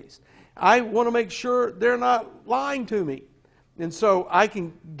Middle East. I want to make sure they're not lying to me. And so I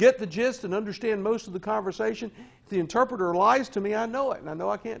can get the gist and understand most of the conversation. If the interpreter lies to me, I know it, and I know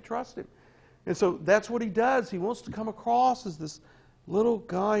I can't trust him. And so that's what he does. He wants to come across as this little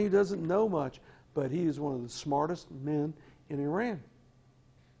guy who doesn't know much, but he is one of the smartest men in Iran.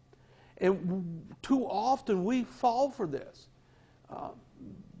 And too often we fall for this.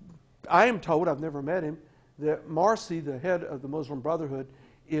 I am told, I've never met him, that Marcy, the head of the Muslim Brotherhood,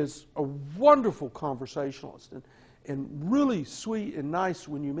 is a wonderful conversationalist and really sweet and nice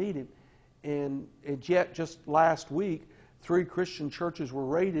when you meet him. And yet, just last week, 3 Christian churches were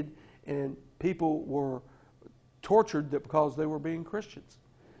raided and people were tortured because they were being Christians.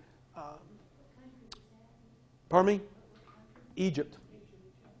 Pardon me? Egypt.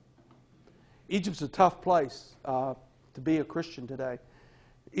 Egypt's a tough place to be a Christian today.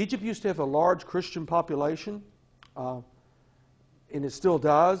 Egypt used to have a large Christian population, and it still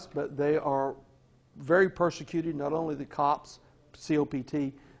does, but they are very persecuted, not only the Copts,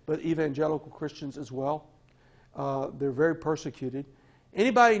 C-O-P-T, but evangelical Christians as well. They're very persecuted.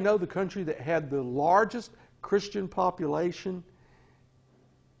 Anybody know the country that had the largest Christian population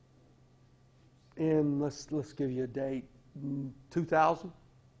in, let's give you a date, 2000?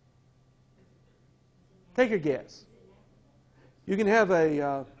 Take a guess. You can have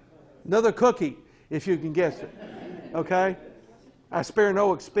another cookie if you can guess it. Okay? I spare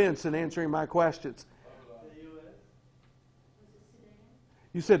no expense in answering my questions.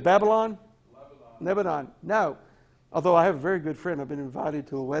 You said Babylon? Lebanon. No. Although I have a very good friend. I've been invited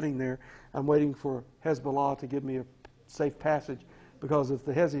to a wedding there. I'm waiting for Hezbollah to give me a safe passage, because if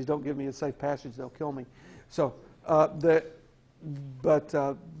the Hezis don't give me a safe passage, they'll kill me. So,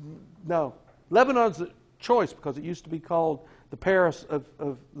 no. Lebanon's a choice because it used to be called the Paris of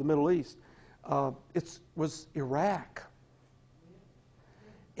the Middle East. It was Iraq.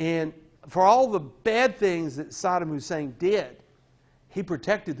 And for all the bad things that Saddam Hussein did, he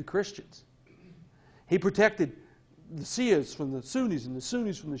protected the Christians. He protected the Shias from the Sunnis and the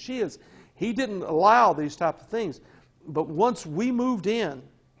Sunnis from the Shias. He didn't allow these types of things. But once we moved in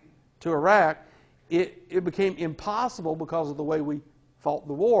to Iraq, it became impossible because of the way we fought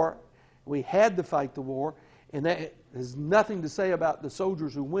the war. We had to fight the war, and that has nothing to say about the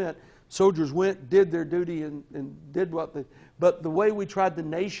soldiers who went. Soldiers went, did their duty, and did what they... But the way we tried to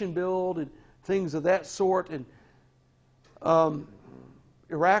nation build and things of that sort, and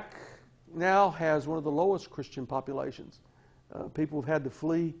Iraq now has one of the lowest Christian populations. People have had to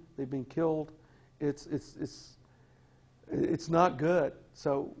flee. They've been killed. It's not good.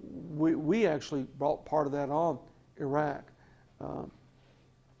 So we actually brought part of that on Iraq. You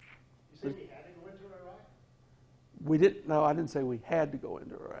said we had to go into Iraq? We didn't. No, I didn't say we had to go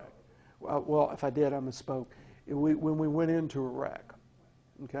into Iraq. Well, if I did, I misspoke. When we went into Iraq,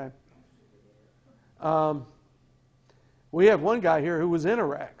 okay. We have one guy here who was in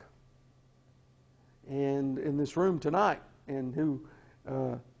Iraq, and in this room tonight, and who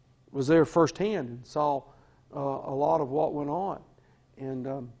was there firsthand and saw a lot of what went on.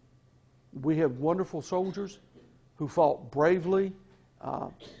 And we have wonderful soldiers who fought bravely,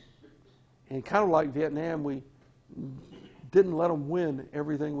 and kind of like Vietnam, we didn't let them win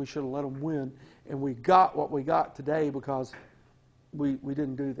everything we should have let them win, and we got what we got today because we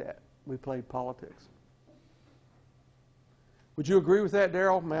didn't do that. We played politics. Would you agree with that,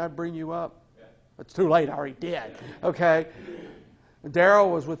 Daryl? May I bring you up? Yeah. It's too late. I already did. Okay.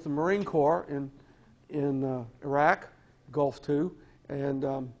 Daryl was with the Marine Corps in Iraq, Gulf II, and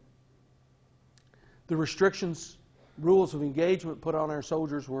the restrictions, rules of engagement put on our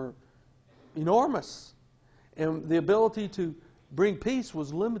soldiers were enormous. And the ability to bring peace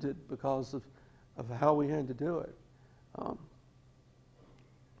was limited because of how we had to do it.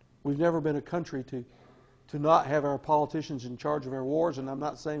 We've never been a country to not have our politicians in charge of our wars, and I'm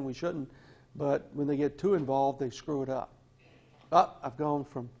not saying we shouldn't, but when they get too involved, they screw it up. I've gone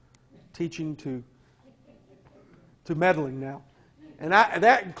from teaching to meddling now. And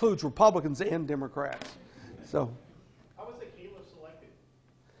that includes Republicans and Democrats. So, How was the caliph selected?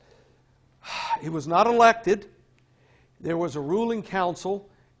 he was not elected. There was a ruling council,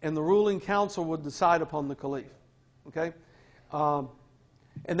 and the ruling council would decide upon the caliph. Okay?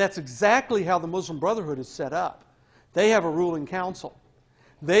 And that's exactly how the Muslim Brotherhood is set up. They have a ruling council.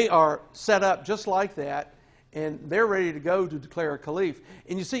 They are set up just like that, and they're ready to go to declare a caliph.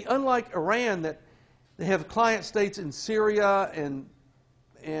 And you see, unlike Iran, that they have client states in Syria and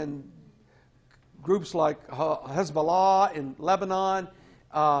groups like Hezbollah in Lebanon,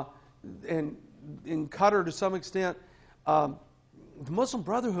 and in Qatar to some extent, the Muslim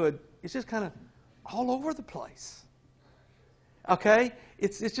Brotherhood is just kind of all over the place. Okay?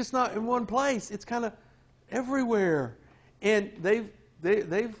 It's just not in one place. It's kind of everywhere. And they've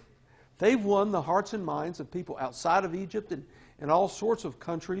won the hearts and minds of people outside of Egypt and all sorts of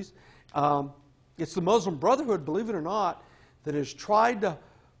countries. It's the Muslim Brotherhood, believe it or not, that has tried to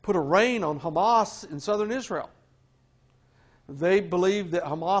put a rein on Hamas in southern Israel. They believe that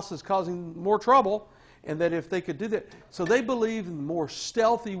Hamas is causing more trouble, and that if they could do that. So they believe in more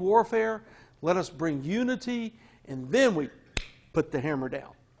stealthy warfare. Let us bring unity, and then we put the hammer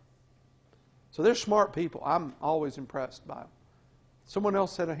down. So they're smart people. I'm always impressed by them. Someone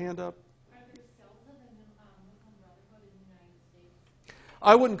else had a hand up? Are there cells of the Muslim Brotherhood in the United States?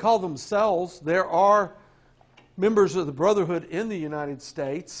 I wouldn't call them cells. There are members of the Brotherhood in the United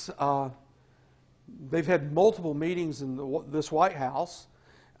States. They've had multiple meetings in this White House.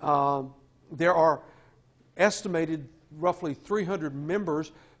 There are estimated roughly 300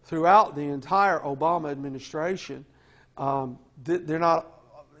 members throughout the entire Obama administration. They're not,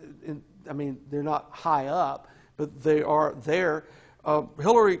 they're not high up, but they are there.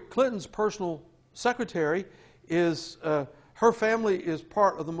 Hillary Clinton's personal secretary is, her family is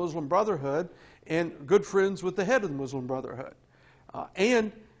part of the Muslim Brotherhood and good friends with the head of the Muslim Brotherhood.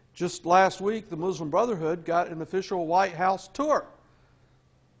 And just last week, the Muslim Brotherhood got an official White House tour.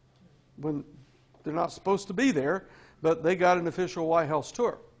 When they're not supposed to be there, but they got an official White House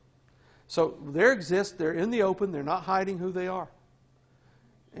tour. So they exist, they're in the open, they're not hiding who they are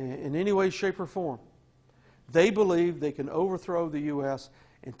in any way, shape, or form. They believe they can overthrow the U.S.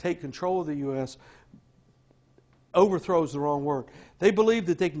 and take control of the U.S. Overthrow is the wrong word. They believe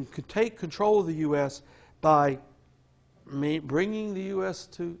that they can take control of the U.S. by bringing the U.S.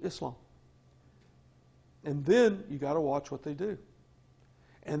 to Islam. And then you got to watch what they do.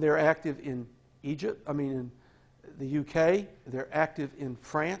 And they're active in in the UK. They're active in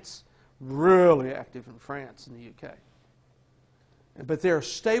France. Really active in France and the UK. But they're a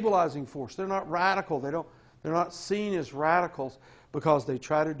stabilizing force. They're not radical. They're not seen as radicals because they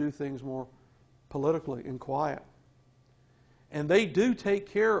try to do things more politically and quiet. And they do take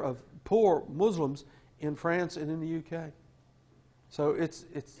care of poor Muslims in France and in the UK. So this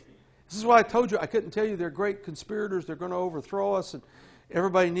is why I told you I couldn't tell you they're great conspirators. They're going to overthrow us, and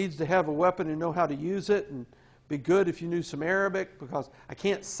everybody needs to have a weapon and know how to use it, and be good if you knew some Arabic, because I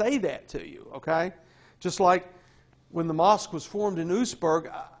can't say that to you, okay? Just like when the mosque was formed in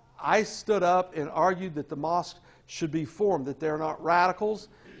Oostburg, I stood up and argued that the mosque should be formed, that they're not radicals,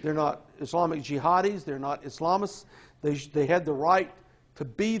 they're not Islamic jihadis, they're not Islamists. They had the right to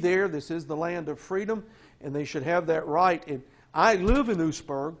be there. This is the land of freedom, and they should have that right. And I live in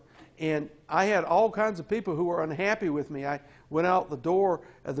Oostburg, and I had all kinds of people who were unhappy with me. I went out the door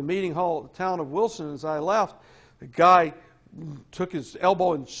of the meeting hall at the town of Wilson. As I left, the guy took his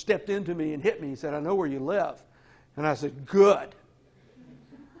elbow and stepped into me and hit me. He said, "I know where you live." And I said, "Good.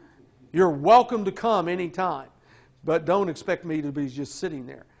 You're welcome to come anytime, but don't expect me to be just sitting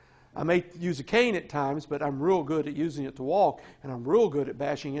there. I may use a cane at times, but I'm real good at using it to walk, and I'm real good at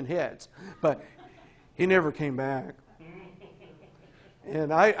bashing in heads." But he never came back.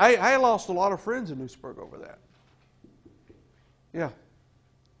 And I lost a lot of friends in Oostburg over that. Yeah.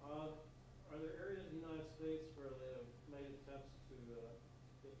 Are there areas in the United States where they have made attempts to get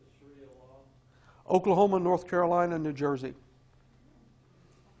the Sharia law? Oklahoma, North Carolina, New Jersey.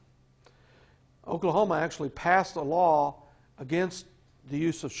 Oklahoma actually passed a law against the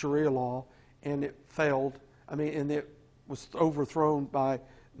use of Sharia law, and it failed. And it was overthrown by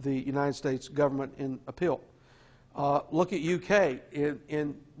the United States government in appeal. Look at UK.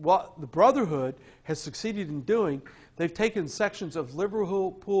 In what the Brotherhood has succeeded in doing, they've taken sections of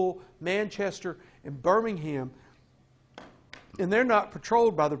Liverpool, Manchester, and Birmingham, and they're not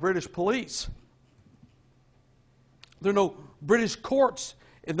patrolled by the British police. There are no British courts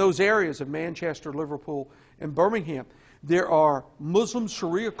in those areas of Manchester, Liverpool, and Birmingham. There are Muslim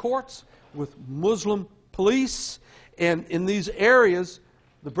Sharia courts with Muslim police, and in these areas,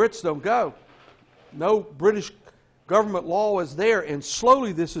 the Brits don't go. No British government law is there, and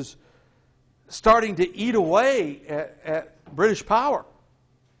slowly this is starting to eat away at British power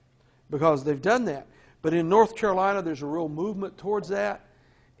because they've done that. But in North Carolina, there's a real movement towards that,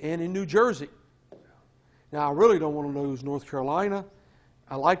 and in New Jersey. Now, I really don't want to lose North Carolina.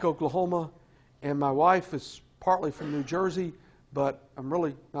 I like Oklahoma, and my wife is partly from New Jersey, but I'm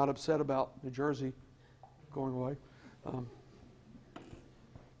really not upset about New Jersey going away.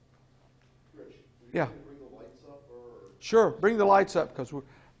 Rich, yeah. Bring the lights up, or? Sure, bring the lights up, because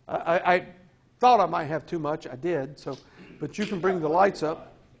I thought I might have too much. I did, but you can bring the lights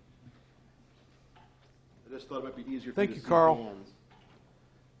up. I just thought it might be easier. Thank for you, to Carl. see hands.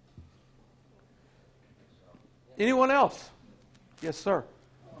 Anyone else? Yes, sir.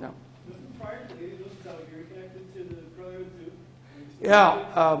 No. Prior to these, you're connected to the Brotherhood too?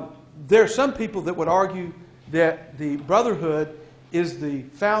 Yeah, there are some people that would argue that the Brotherhood is the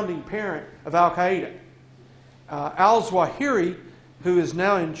founding parent of Al-Qaeda. Al-Zawahiri, who is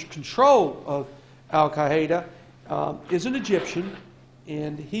now in control of Al-Qaeda, is an Egyptian,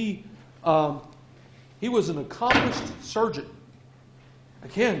 and he was an accomplished surgeon.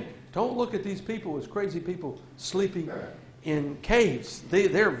 Again, don't look at these people as crazy people sleeping in caves.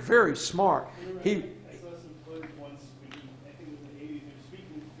 They're very smart. I saw some footage once, I think it was in the 80s, he was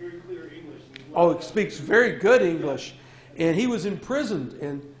speaking very clear English. He speaks very good English. And he was imprisoned,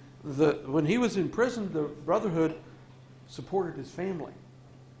 and when he was in prison, the Brotherhood supported his family.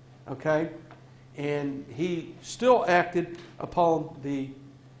 Okay? and he still acted upon the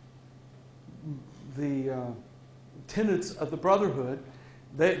tenets of the Brotherhood.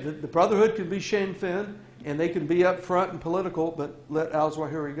 The Brotherhood can be Sinn Féin, and they can be up front and political, but let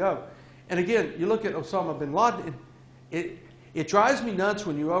al-Zawahiri go. And again, you look at Osama bin Laden, it drives me nuts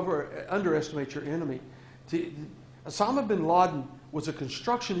when you underestimate your enemy. Osama bin Laden was a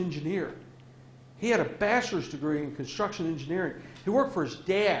construction engineer. He had a bachelor's degree in construction engineering. He worked for his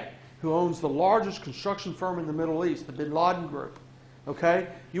dad, who owns the largest construction firm in the Middle East, the Bin Laden Group. Okay?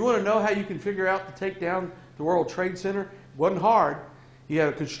 You want to know how you can figure out to take down the World Trade Center? It wasn't hard. You had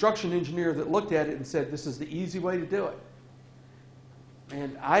a construction engineer that looked at it and said, this is the easy way to do it.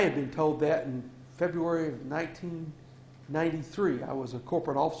 And I had been told that in February of 1993. I was a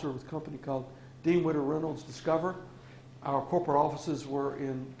corporate officer with a company called Dean Witter Reynolds Discover. Our corporate offices were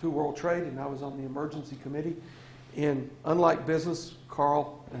in Two World Trade, and I was on the emergency committee. And unlike business,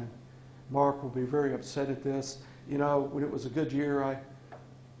 Carl and Mark will be very upset at this. You know, when it was a good year,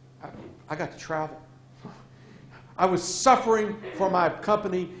 I got to travel. I was suffering for my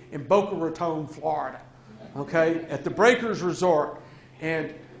company in Boca Raton, Florida, okay, at the Breakers Resort.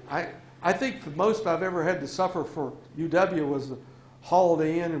 And I think the most I've ever had to suffer for UW was the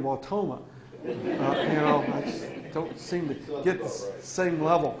Holiday Inn in Watoma. You know, I just don't seem to get the same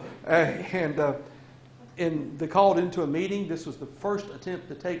level. And they called into a meeting. This was the first attempt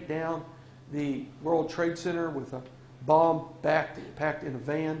to take down the World Trade Center with a bomb packed in a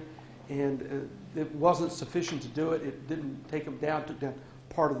van. And it wasn't sufficient to do it. It didn't take them down. It took down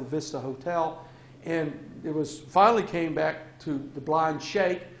part of the Vista Hotel. And it was finally came back to the Blind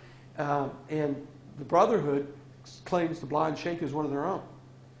Sheikh. And the Brotherhood claims the Blind Sheikh is one of their own.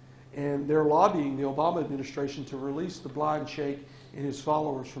 And they're lobbying the Obama administration to release the Blind Sheikh and his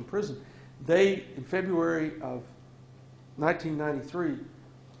followers from prison. They, in February of 1993,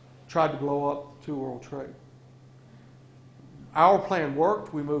 tried to blow up Two World Trade. Our plan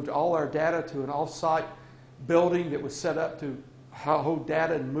worked. We moved all our data to an off-site building that was set up to hold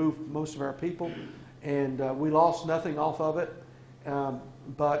data and move most of our people. And we lost nothing off of it.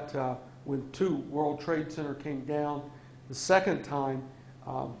 But when Two World Trade Center came down the second time,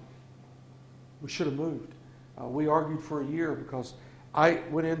 we should have moved. We argued for a year because I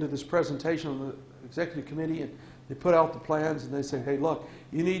went into this presentation on the executive committee and they put out the plans and they said, hey, look,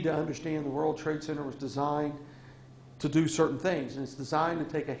 you need to understand the World Trade Center was designed to do certain things. And it's designed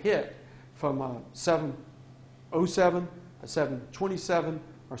to take a hit from a 707, a 727,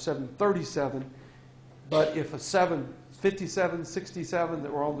 or 737. But if a 757, 67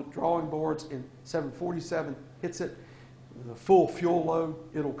 that were on the drawing boards and 747 hits it, the full fuel load,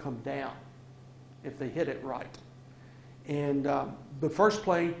 it'll come down if they hit it right. And the first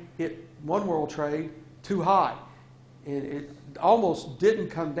plane hit One World Trade too high. And it almost didn't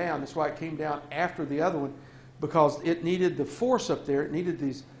come down. That's why it came down after the other one, because it needed the force up there. It needed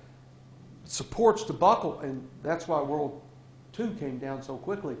these supports to buckle, and that's why World II came down so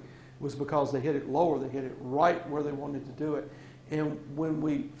quickly, was because they hit it lower. They hit it right where they wanted to do it. And when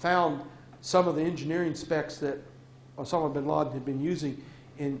we found some of the engineering specs that Osama bin Laden had been using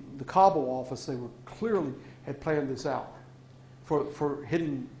in the Kabul office, they were clearly had planned this out for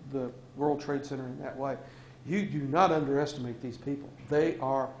hitting the World Trade Center in that way. You do not underestimate these people. They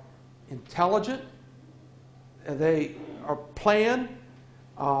are intelligent. They are planned.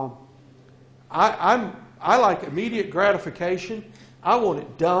 I like immediate gratification. I want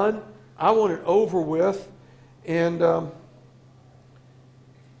it done. I want it over with. And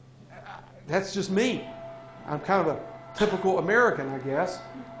that's just me. I'm kind of a typical American, I guess.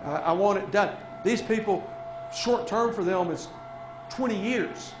 I want it done. These people, short term for them is 20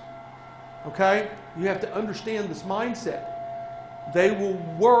 years. Okay? You have to understand this mindset. They will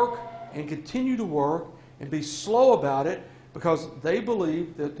work and continue to work and be slow about it because they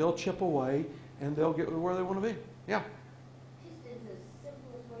believe that they'll chip away and they'll get where they want to be. Yeah? Just as the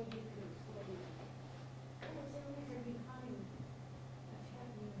simplest way you can explain it, what was the reason behind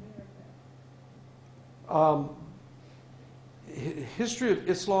attacking America? History of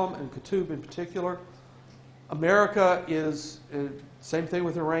Islam and Qutb in particular. America is, same thing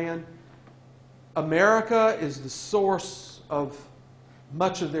with Iran. America is the source of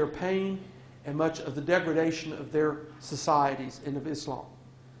much of their pain and much of the degradation of their societies and of Islam.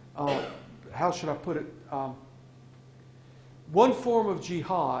 How should I put it? One form of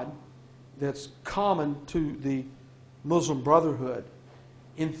jihad that's common to the Muslim Brotherhood,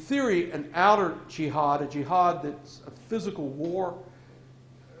 in theory, an outer jihad, a jihad that's a physical war,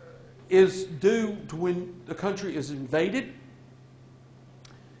 is due to when the country is invaded.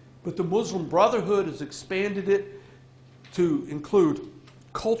 But the Muslim Brotherhood has expanded it to include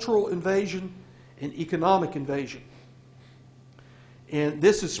cultural invasion an economic invasion. And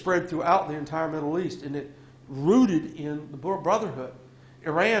this is spread throughout the entire Middle East, and it rooted in the Brotherhood.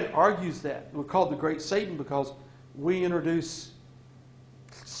 Iran argues that. We're called the Great Satan because we introduce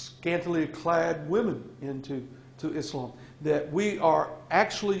scantily clad women into Islam. That we are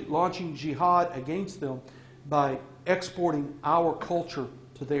actually launching jihad against them by exporting our culture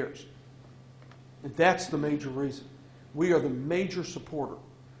to theirs. And that's the major reason. We are the major supporter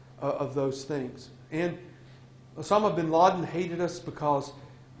of those things. And Osama bin Laden hated us because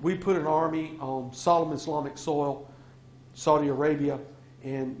we put an army on solemn Islamic soil, Saudi Arabia,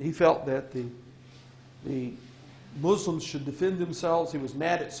 and he felt that the Muslims should defend themselves. He was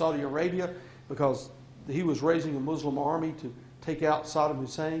mad at Saudi Arabia because he was raising a Muslim army to take out Saddam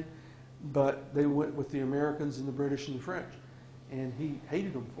Hussein, but they went with the Americans and the British and the French, and he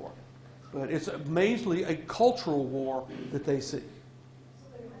hated them for it. But it's mainly a cultural war that they see. So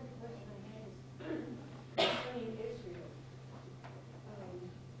another question I had is concerning Israel.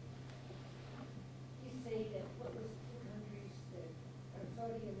 You say that what was the two countries that are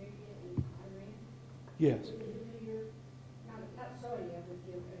Saudi Arabia and Iran? Yes. With the nuclear, not Saudi, I would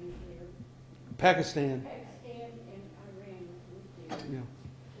give a nuclear. Pakistan. Pakistan and Iran with nuclear. Yeah.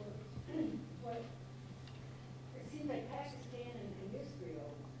 What, it seems like Pakistan and Israel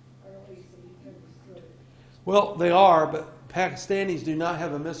are always at each other's throat. Well, they are, but Pakistanis do not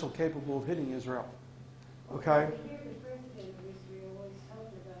have a missile capable of hitting Israel. Okay? I hear the president of Israel always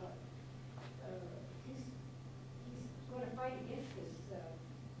talking about he's going to fight against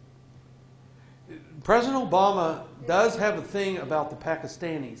this. President Obama does have a thing about the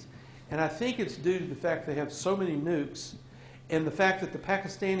Pakistanis, and I think it's due to the fact they have so many nukes and the fact that the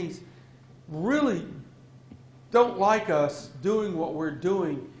Pakistanis really don't like us doing what we're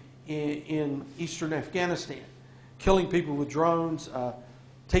doing in eastern Afghanistan, killing people with drones,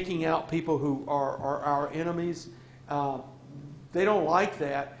 taking out people who are our enemies. They don't like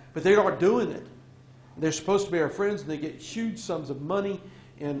that, but they are doing it. They're supposed to be our friends, and they get huge sums of money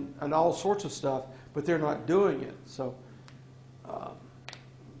and all sorts of stuff, but they're not doing it. So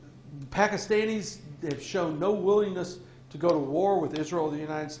Pakistanis have shown no willingness to go to war with Israel or the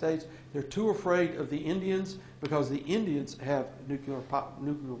United States. They're too afraid of the Indians because the Indians have nuclear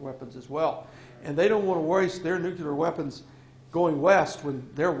weapons as well. And they don't want to waste their nuclear weapons going west when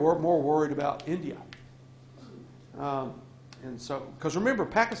they're more worried about India. And so, because remember,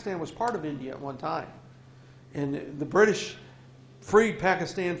 Pakistan was part of India at one time. And the British freed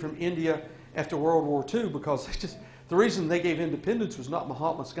Pakistan from India after World War II because the reason they gave independence was not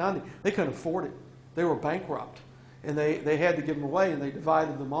Mahatma Gandhi. They couldn't afford it. They were bankrupt. And they had to give them away, and they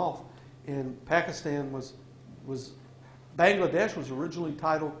divided them off. And Pakistan Bangladesh was originally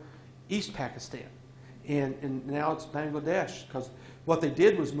titled East Pakistan. And now it's Bangladesh, because what they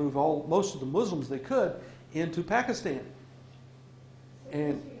did was move most of the Muslims they could into Pakistan. So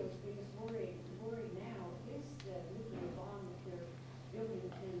And Israel's biggest worry now is the nuclear bomb that they're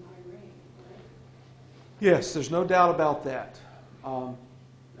building in Iran, right? yes, there's no doubt about that.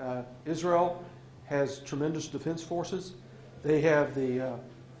 Israel has tremendous defense forces. They have the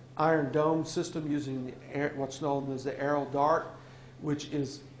Iron Dome system using what's known as the Arrow Dart, which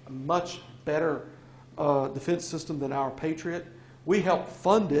is a much better defense system than our Patriot. We helped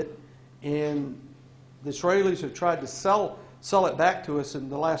fund it, and the Israelis have tried to sell it back to us. In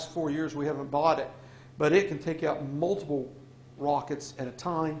the last 4 years, we haven't bought it. But it can take out multiple rockets at a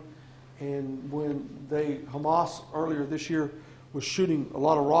time. And when Hamas earlier this year was shooting a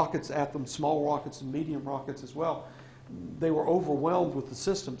lot of rockets at them, small rockets and medium rockets as well, they were overwhelmed with the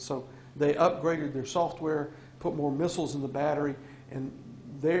system. So they upgraded their software, put more missiles in the battery, and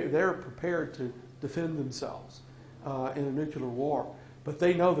they're prepared to defend themselves in a nuclear war. But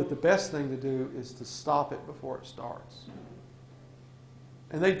they know that the best thing to do is to stop it before it starts.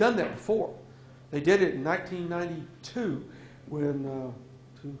 And they've done that before. They did it in 1992 when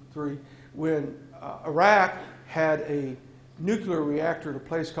Iraq had a nuclear reactor at a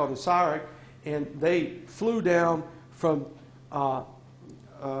place called Osirak, and they flew down from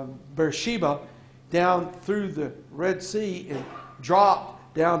Beersheba down through the Red Sea and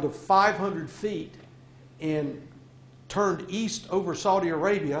dropped down to 500 feet and turned east over Saudi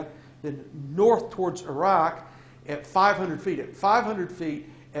Arabia, then north towards Iraq at 500 feet. At 500 feet,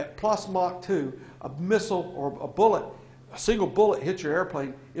 at plus Mach 2, a missile or a bullet, a single bullet hits your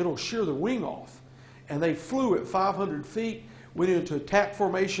airplane, it'll shear the wing off. And they flew at 500 feet, went into attack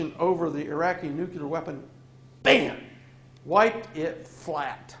formation over the Iraqi nuclear weapon, bam, wiped it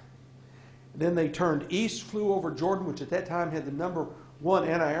flat. Then they turned east, flew over Jordan, which at that time had the #1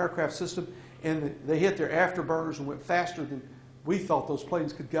 anti-aircraft system, and they hit their afterburners and went faster than we thought those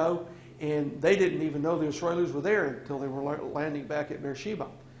planes could go. and they didn't even know the Israelis were there until they were landing back at Beersheba.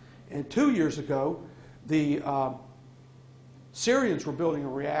 And 2 years ago, the Syrians were building a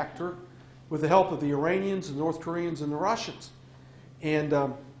reactor with the help of the Iranians, the North Koreans, and the Russians. And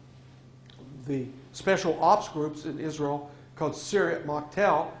the special ops groups in Israel called Syriat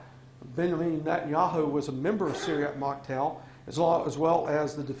Machtel, Benjamin Netanyahu was a member of Syriat Machtel, as well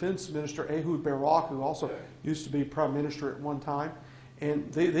as the defense minister Ehud Barak, who also used to be prime minister at one time.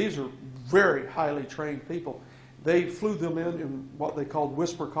 And these are very highly trained people. They flew them in what they called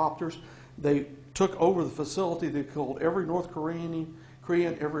whisper copters. They took over the facility. They killed every North Korean,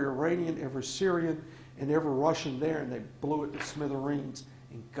 every Iranian, every Syrian, and every Russian there, and they blew it to smithereens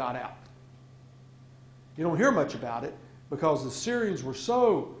and got out. You don't hear much about it because the Syrians were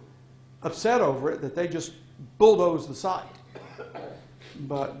so upset over it that they just bulldozed the site.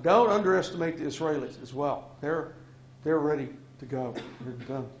 But don't underestimate the Israelis as well. They're ready to go. They're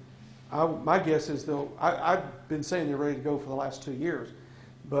done. My guess is I've been saying they're ready to go for the last 2 years,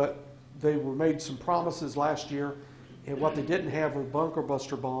 but they were made some promises last year, and what they didn't have were bunker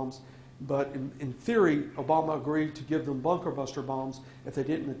buster bombs. But in theory, Obama agreed to give them bunker buster bombs if they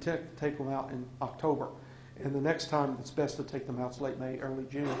didn't attempt to take them out in October. And the next time it's best to take them out is late May, early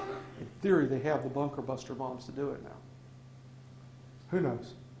June. In theory, they have the bunker buster bombs to do it now. Who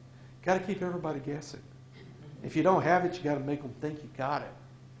knows? Got to keep everybody guessing. If you don't have it, you got to make them think you got it.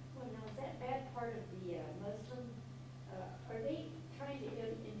 Well, now, is that bad part of the Muslim, are they trying to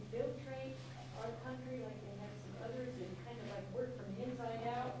infiltrate our country like they have some others and kind of like work from the inside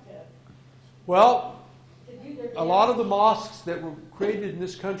out to do their a lot of the mosques that were created in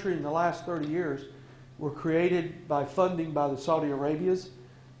this country in the last 30 years were created by funding by the Saudi Arabia,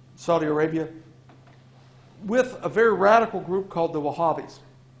 with a very radical group called the Wahhabis.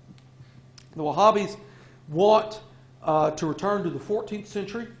 The Wahhabis want to return to the 14th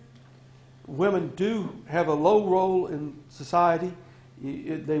century. Women do have a low role in society.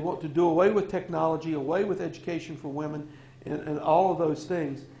 They want to do away with technology, away with education for women, and all of those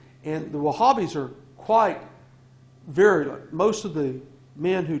things. And the Wahhabis are quite virulent. Most of the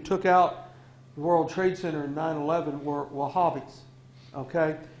men who took out the World Trade Center in 9/11 were Wahhabis.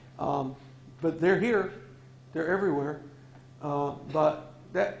 Okay? But they're here. They're everywhere. But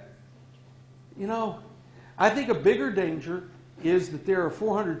that, I think a bigger danger is that there are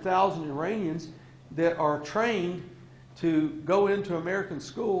 400,000 Iranians that are trained to go into American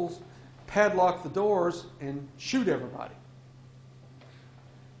schools, padlock the doors, and shoot everybody.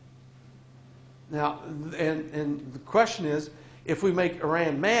 Now, and the question is, if we make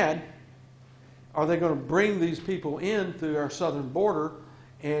Iran mad, are they going to bring these people in through our southern border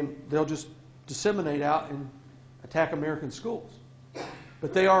and they'll just disseminate out and attack American schools?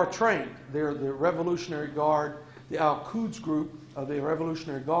 But they are trained. They're the Revolutionary Guard, the Al-Quds group of the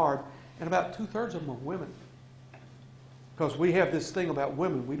Revolutionary Guard, and about 2/3 of them are women. Because we have this thing about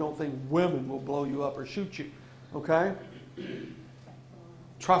women. We don't think women will blow you up or shoot you. Okay?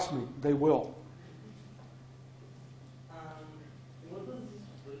 Trust me, they will. What does this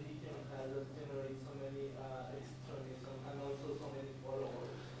religion has that generate so many extremism and also so many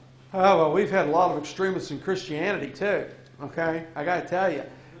followers? Oh, well, we've had a lot of extremists in Christianity, too. Okay? I got to tell you.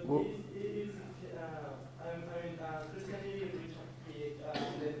 Well, Christianity which they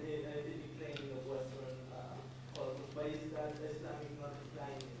claim in the Western culture, but is that Islam is not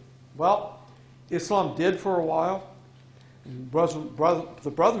declining? well, Islam did for a while. And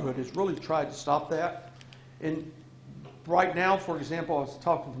the Brotherhood has really tried to stop that. And right now, for example, I was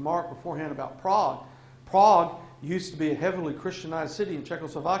talking to Mark beforehand about Prague. Prague used to be a heavily Christianized city in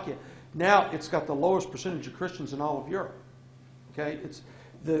Czechoslovakia. Now it's got the lowest percentage of Christians in all of Europe. Okay, it's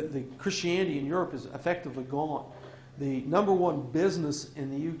the Christianity in Europe is effectively gone. The number one business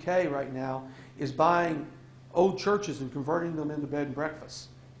in the UK right now is buying old churches and converting them into bed and breakfasts.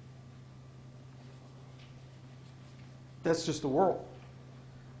 That's just the world.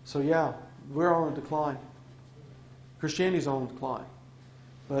 So yeah, we're on a decline. Christianity's on a decline.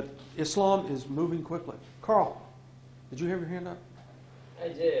 But Islam is moving quickly. Carl, did you have your hand up? I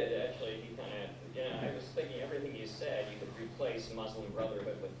did, actually. I was thinking everything you said, you could replace Muslim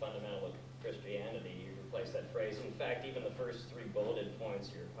Brotherhood with fundamental Christianity. You replace that phrase. In fact, even the first 3 bulleted points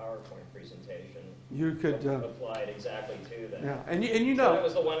of your PowerPoint presentation You could applied exactly to that. yeah, and you So know, that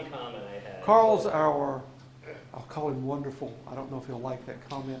was the one comment I had. Carl's our, I'll call him wonderful. I don't know if he'll like that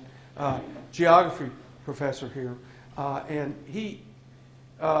comment. Geography professor here, and he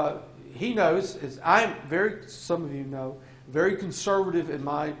knows, as I'm very, some of you know, very conservative in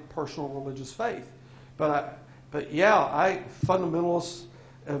my personal religious faith. But yeah, fundamentalist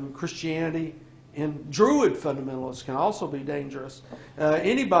Christianity And Druid fundamentalists can also be dangerous.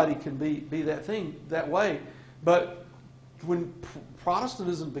 Anybody can be that way. But when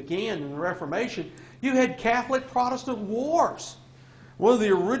Protestantism began in the Reformation, you had Catholic-Protestant wars. One of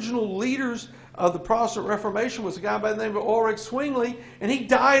the original leaders of the Protestant Reformation was a guy by the name of Ulrich Zwingli, and he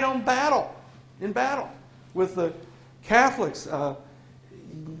died in battle with the Catholics.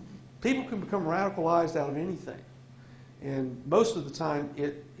 People can become radicalized out of anything. And most of the time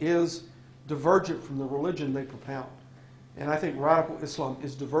it is divergent from the religion they propound. And I think radical Islam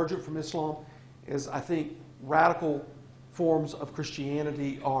is divergent from Islam, as I think radical forms of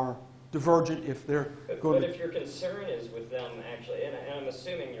Christianity are divergent if they're going But if your concern is with them actually, and I'm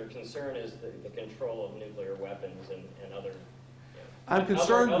assuming your concern is the control of nuclear weapons and other, I'm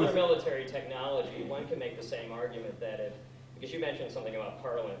concerned other with military technology, one can make the same argument that if, because you mentioned something about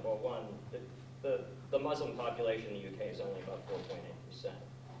Parliament, well, one, the Muslim population in the UK is only about 4.8%.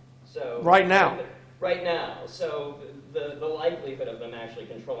 So right now. Right now. So the likelihood of them actually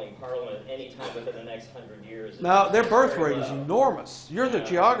controlling Parliament any time within the next 100 years is Now, their birth very rate is low. enormous. You're the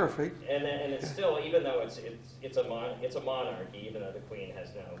geography. And it's still, even though it's a monarchy, even though the Queen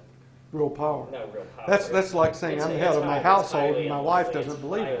has no Real power. real power. That's like saying I'm the head of my household and my wife doesn't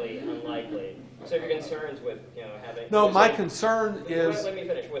believe it. It's highly unlikely. So if your concerns with having My concern is let me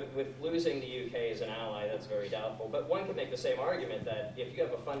finish with losing the UK as an ally. That's very doubtful. But one could make the same argument that if you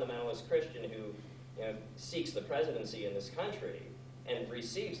have a fundamentalist Christian who seeks the presidency in this country and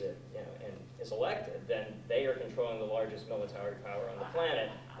receives it, and is elected, then they are controlling the largest military power on the planet,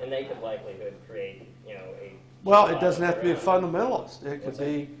 and they could likelihood create a. well, it doesn't have to be a fundamentalist. It could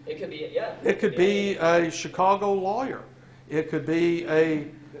be. It could be, yeah. It could be a Chicago lawyer. It could be a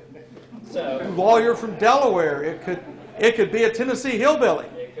lawyer from Delaware. It could be a Tennessee hillbilly.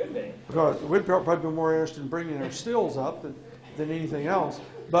 It could be. Because we'd probably be more interested in bringing our stills up than anything else.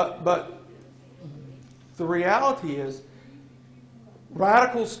 But the reality is,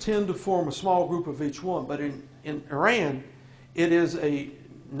 radicals tend to form a small group of each one. But in Iran, it is a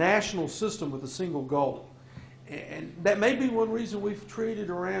national system with a single goal. And that may be one reason we've treated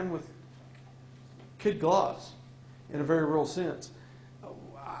Iran with kid gloves, in a very real sense.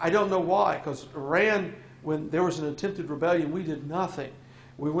 I don't know why, because Iran, when there was an attempted rebellion, we did nothing.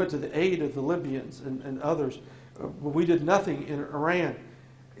 We went to the aid of the Libyans and others, but we did nothing in Iran.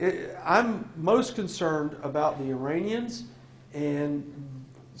 I'm most concerned about the Iranians. And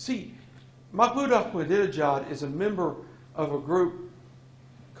see, Mahmoud Ahmadinejad is a member of a group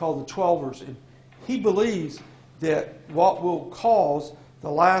called the Twelvers, and he believes that what will cause the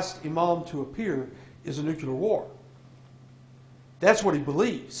last imam to appear is a nuclear war. That's what he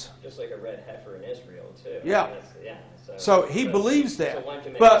believes. Just like a red heifer in Israel, too. Yeah. So he believes that.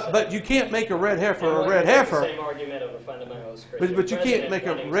 But you can't make a red heifer a red heifer. The same argument of a fundamentalist Christian But you can't make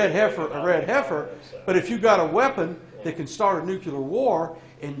a red heifer a red heifer. But if you've got a weapon that can start a nuclear war,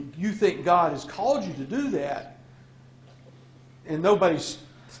 and you think God has called you to do that, and nobody's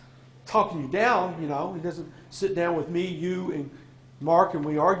talking you down, he doesn't sit down with me, you, and Mark, and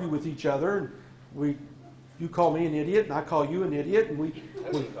we argue with each other, and you call me an idiot, and I call you an idiot, and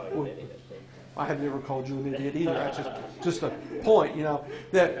I have never called you an idiot either. That's just a point,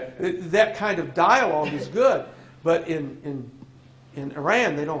 that kind of dialogue is good, but in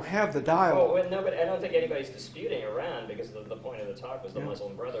Iran they don't have the dialogue. Well, no, but I don't think anybody's disputing Iran because the point of the talk was the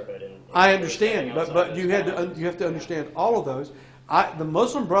Muslim Brotherhood. And I understand, but you have to understand all of those. The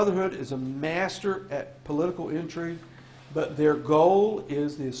Muslim Brotherhood is a master at political intrigue, but their goal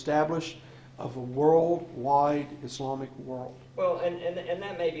is the establishment of a worldwide Islamic world. Well, and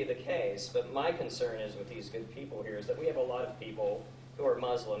that may be the case, but my concern is with these good people here is that we have a lot of people who are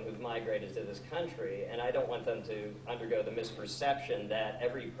Muslim who've migrated to this country, and I don't want them to undergo the misperception that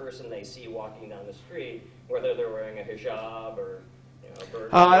every person they see walking down the street, whether they're wearing a hijab or a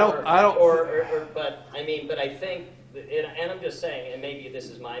burqa, but I think, and I'm just saying, and maybe this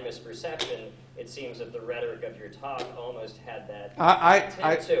is my misperception, it seems that the rhetoric of your talk almost had that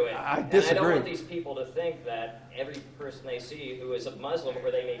tint to it. I disagree. And I don't want these people to think that every person they see who is a Muslim,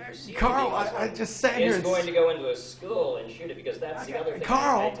 or they may perceive Carl, to be Muslim, I just sat here is going to go into a school and shoot it, because that's the other thing.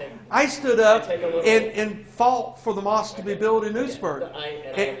 Carl, I stood up and fought for the mosque to be built in Newsburg.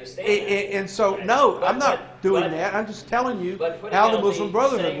 I understand and so, no, I'm not doing that. I'm just telling you how the Muslim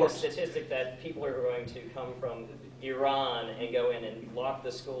Brotherhood works. Saying the statistic that people are going to come from Iran and go in and lock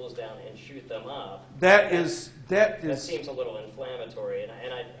the schools down and shoot them up. That seems a little inflammatory, and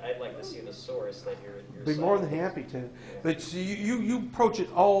I'd like to see the source that you're be more than happy to. But you approach it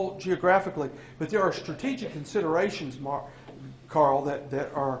all geographically, but there are strategic considerations, Carl,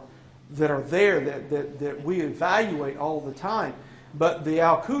 that are there that we evaluate all the time. But the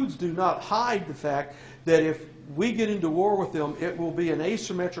Alcuds do not hide the fact that if we get into war with them, it will be an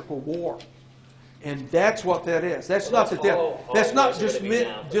asymmetrical war. And that's what that is. That's Well, not that that's not just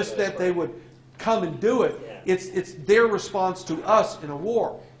meant just that they would come and do it. Yeah. It's their response to us in a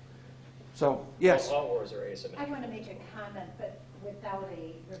war. So, yes. All wars are asymmetrical. I want to make a comment, but without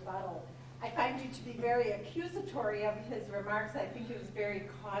a rebuttal. I find you to be very accusatory of his remarks. I think he was very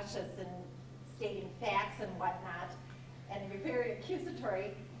cautious in stating facts and whatnot, and you're very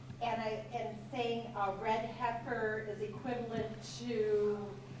accusatory. And saying a red heifer is equivalent to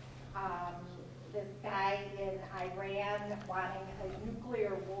this guy in Iran wanting a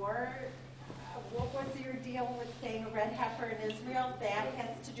nuclear war. What's your deal with saying a red heifer in Israel? That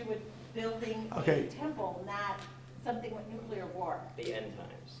has to do with building a temple, not something with nuclear war. The end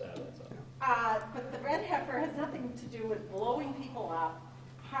times, so that's all. But the red heifer has nothing to do with blowing people up,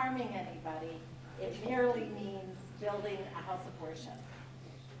 harming anybody. It merely means building a house of worship.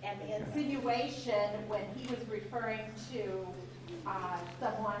 And the insinuation when he was referring to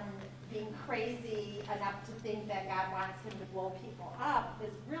someone being crazy enough to think that God wants him to blow people up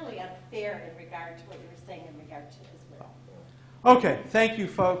is really unfair in regard to what you were saying in regard to Israel. Okay, thank you,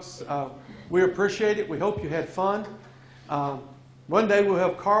 folks. We appreciate it. We hope you had fun. One day we'll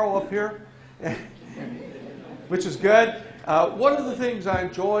have Carl up here, which is good. One of the things I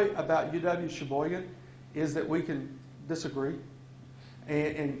enjoy about UW Sheboygan is that we can disagree,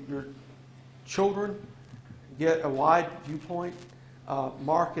 and your children get a wide viewpoint.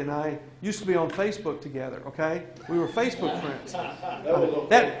 Mark and I used to be on Facebook together, okay? We were Facebook friends.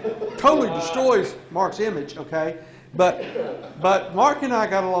 That totally destroys Mark's image, okay? But Mark and I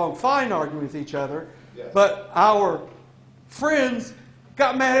got along fine arguing with each other, but our friends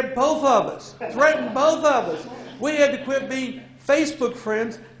got mad at both of us, threatened both of us. We had to quit being Facebook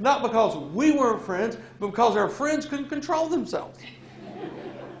friends, not because we weren't friends, but because our friends couldn't control themselves.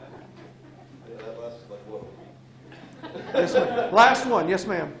 Yes, ma'am. Last one. Yes,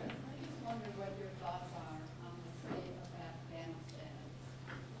 ma'am. I just wonder what your thoughts are on the state of Afghanistan.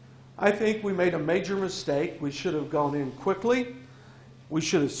 I think we made a major mistake. We should have gone in quickly. We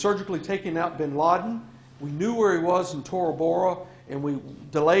should have surgically taken out bin Laden. We knew where he was in Tora Bora, and we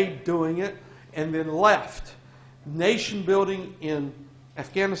delayed doing it, and then left. Nation building in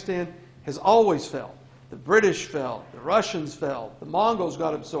Afghanistan has always failed. The British fell. The Russians fell. The Mongols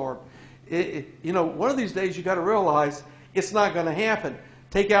got absorbed. One of these days you got to realize it's not going to happen.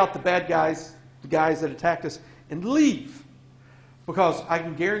 Take out the bad guys, the guys that attacked us, and leave. Because I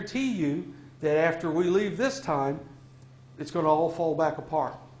can guarantee you that after we leave this time, it's going to all fall back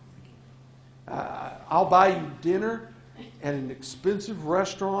apart. I'll buy you dinner at an expensive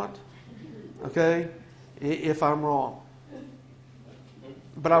restaurant, okay, if I'm wrong.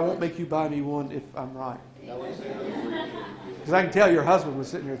 But I won't make you buy me one if I'm right. Because I can tell your husband was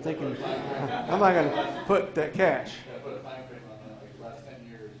sitting there thinking, I'm not going to put that cash.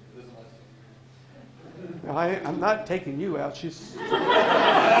 I'm not taking you out. She's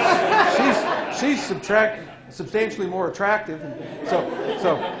substantially more attractive. And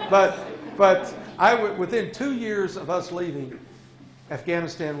but within 2 years of us leaving,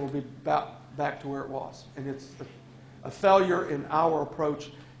 Afghanistan will be about back to where it was. And it's a failure in our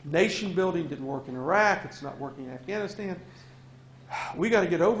approach. Nation building didn't work in Iraq. It's not working in Afghanistan. We got to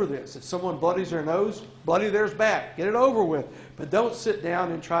get over this. If someone bloodies their nose, bloody theirs back. Get it over with. But don't sit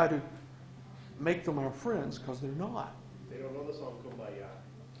down and try to make them our friends, because they're not. They don't know the song Kumbaya.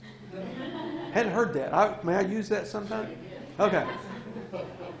 Hadn't heard that. May I use that sometime? Okay.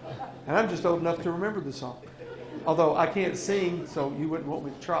 And I'm just old enough to remember the song. Although I can't sing, so you wouldn't want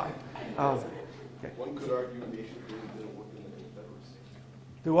me to try. Okay. One could argue nation building didn't work in the Confederacy.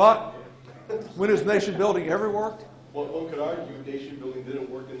 Do what? When has nation building ever worked? Well, one could argue nation building didn't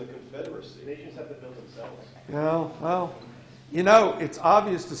work in the Confederacy. Nations have to build themselves. Well, it's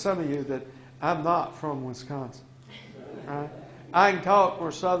obvious to some of you that I'm not from Wisconsin. Right? I can talk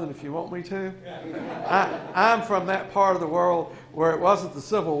more Southern if you want me to. I'm from that part of the world where it wasn't the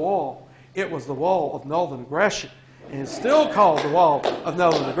Civil War. It was the Wall of Northern Aggression. And it's still called the Wall of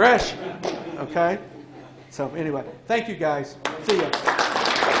Northern Aggression. Okay? So anyway, thank you guys. See ya.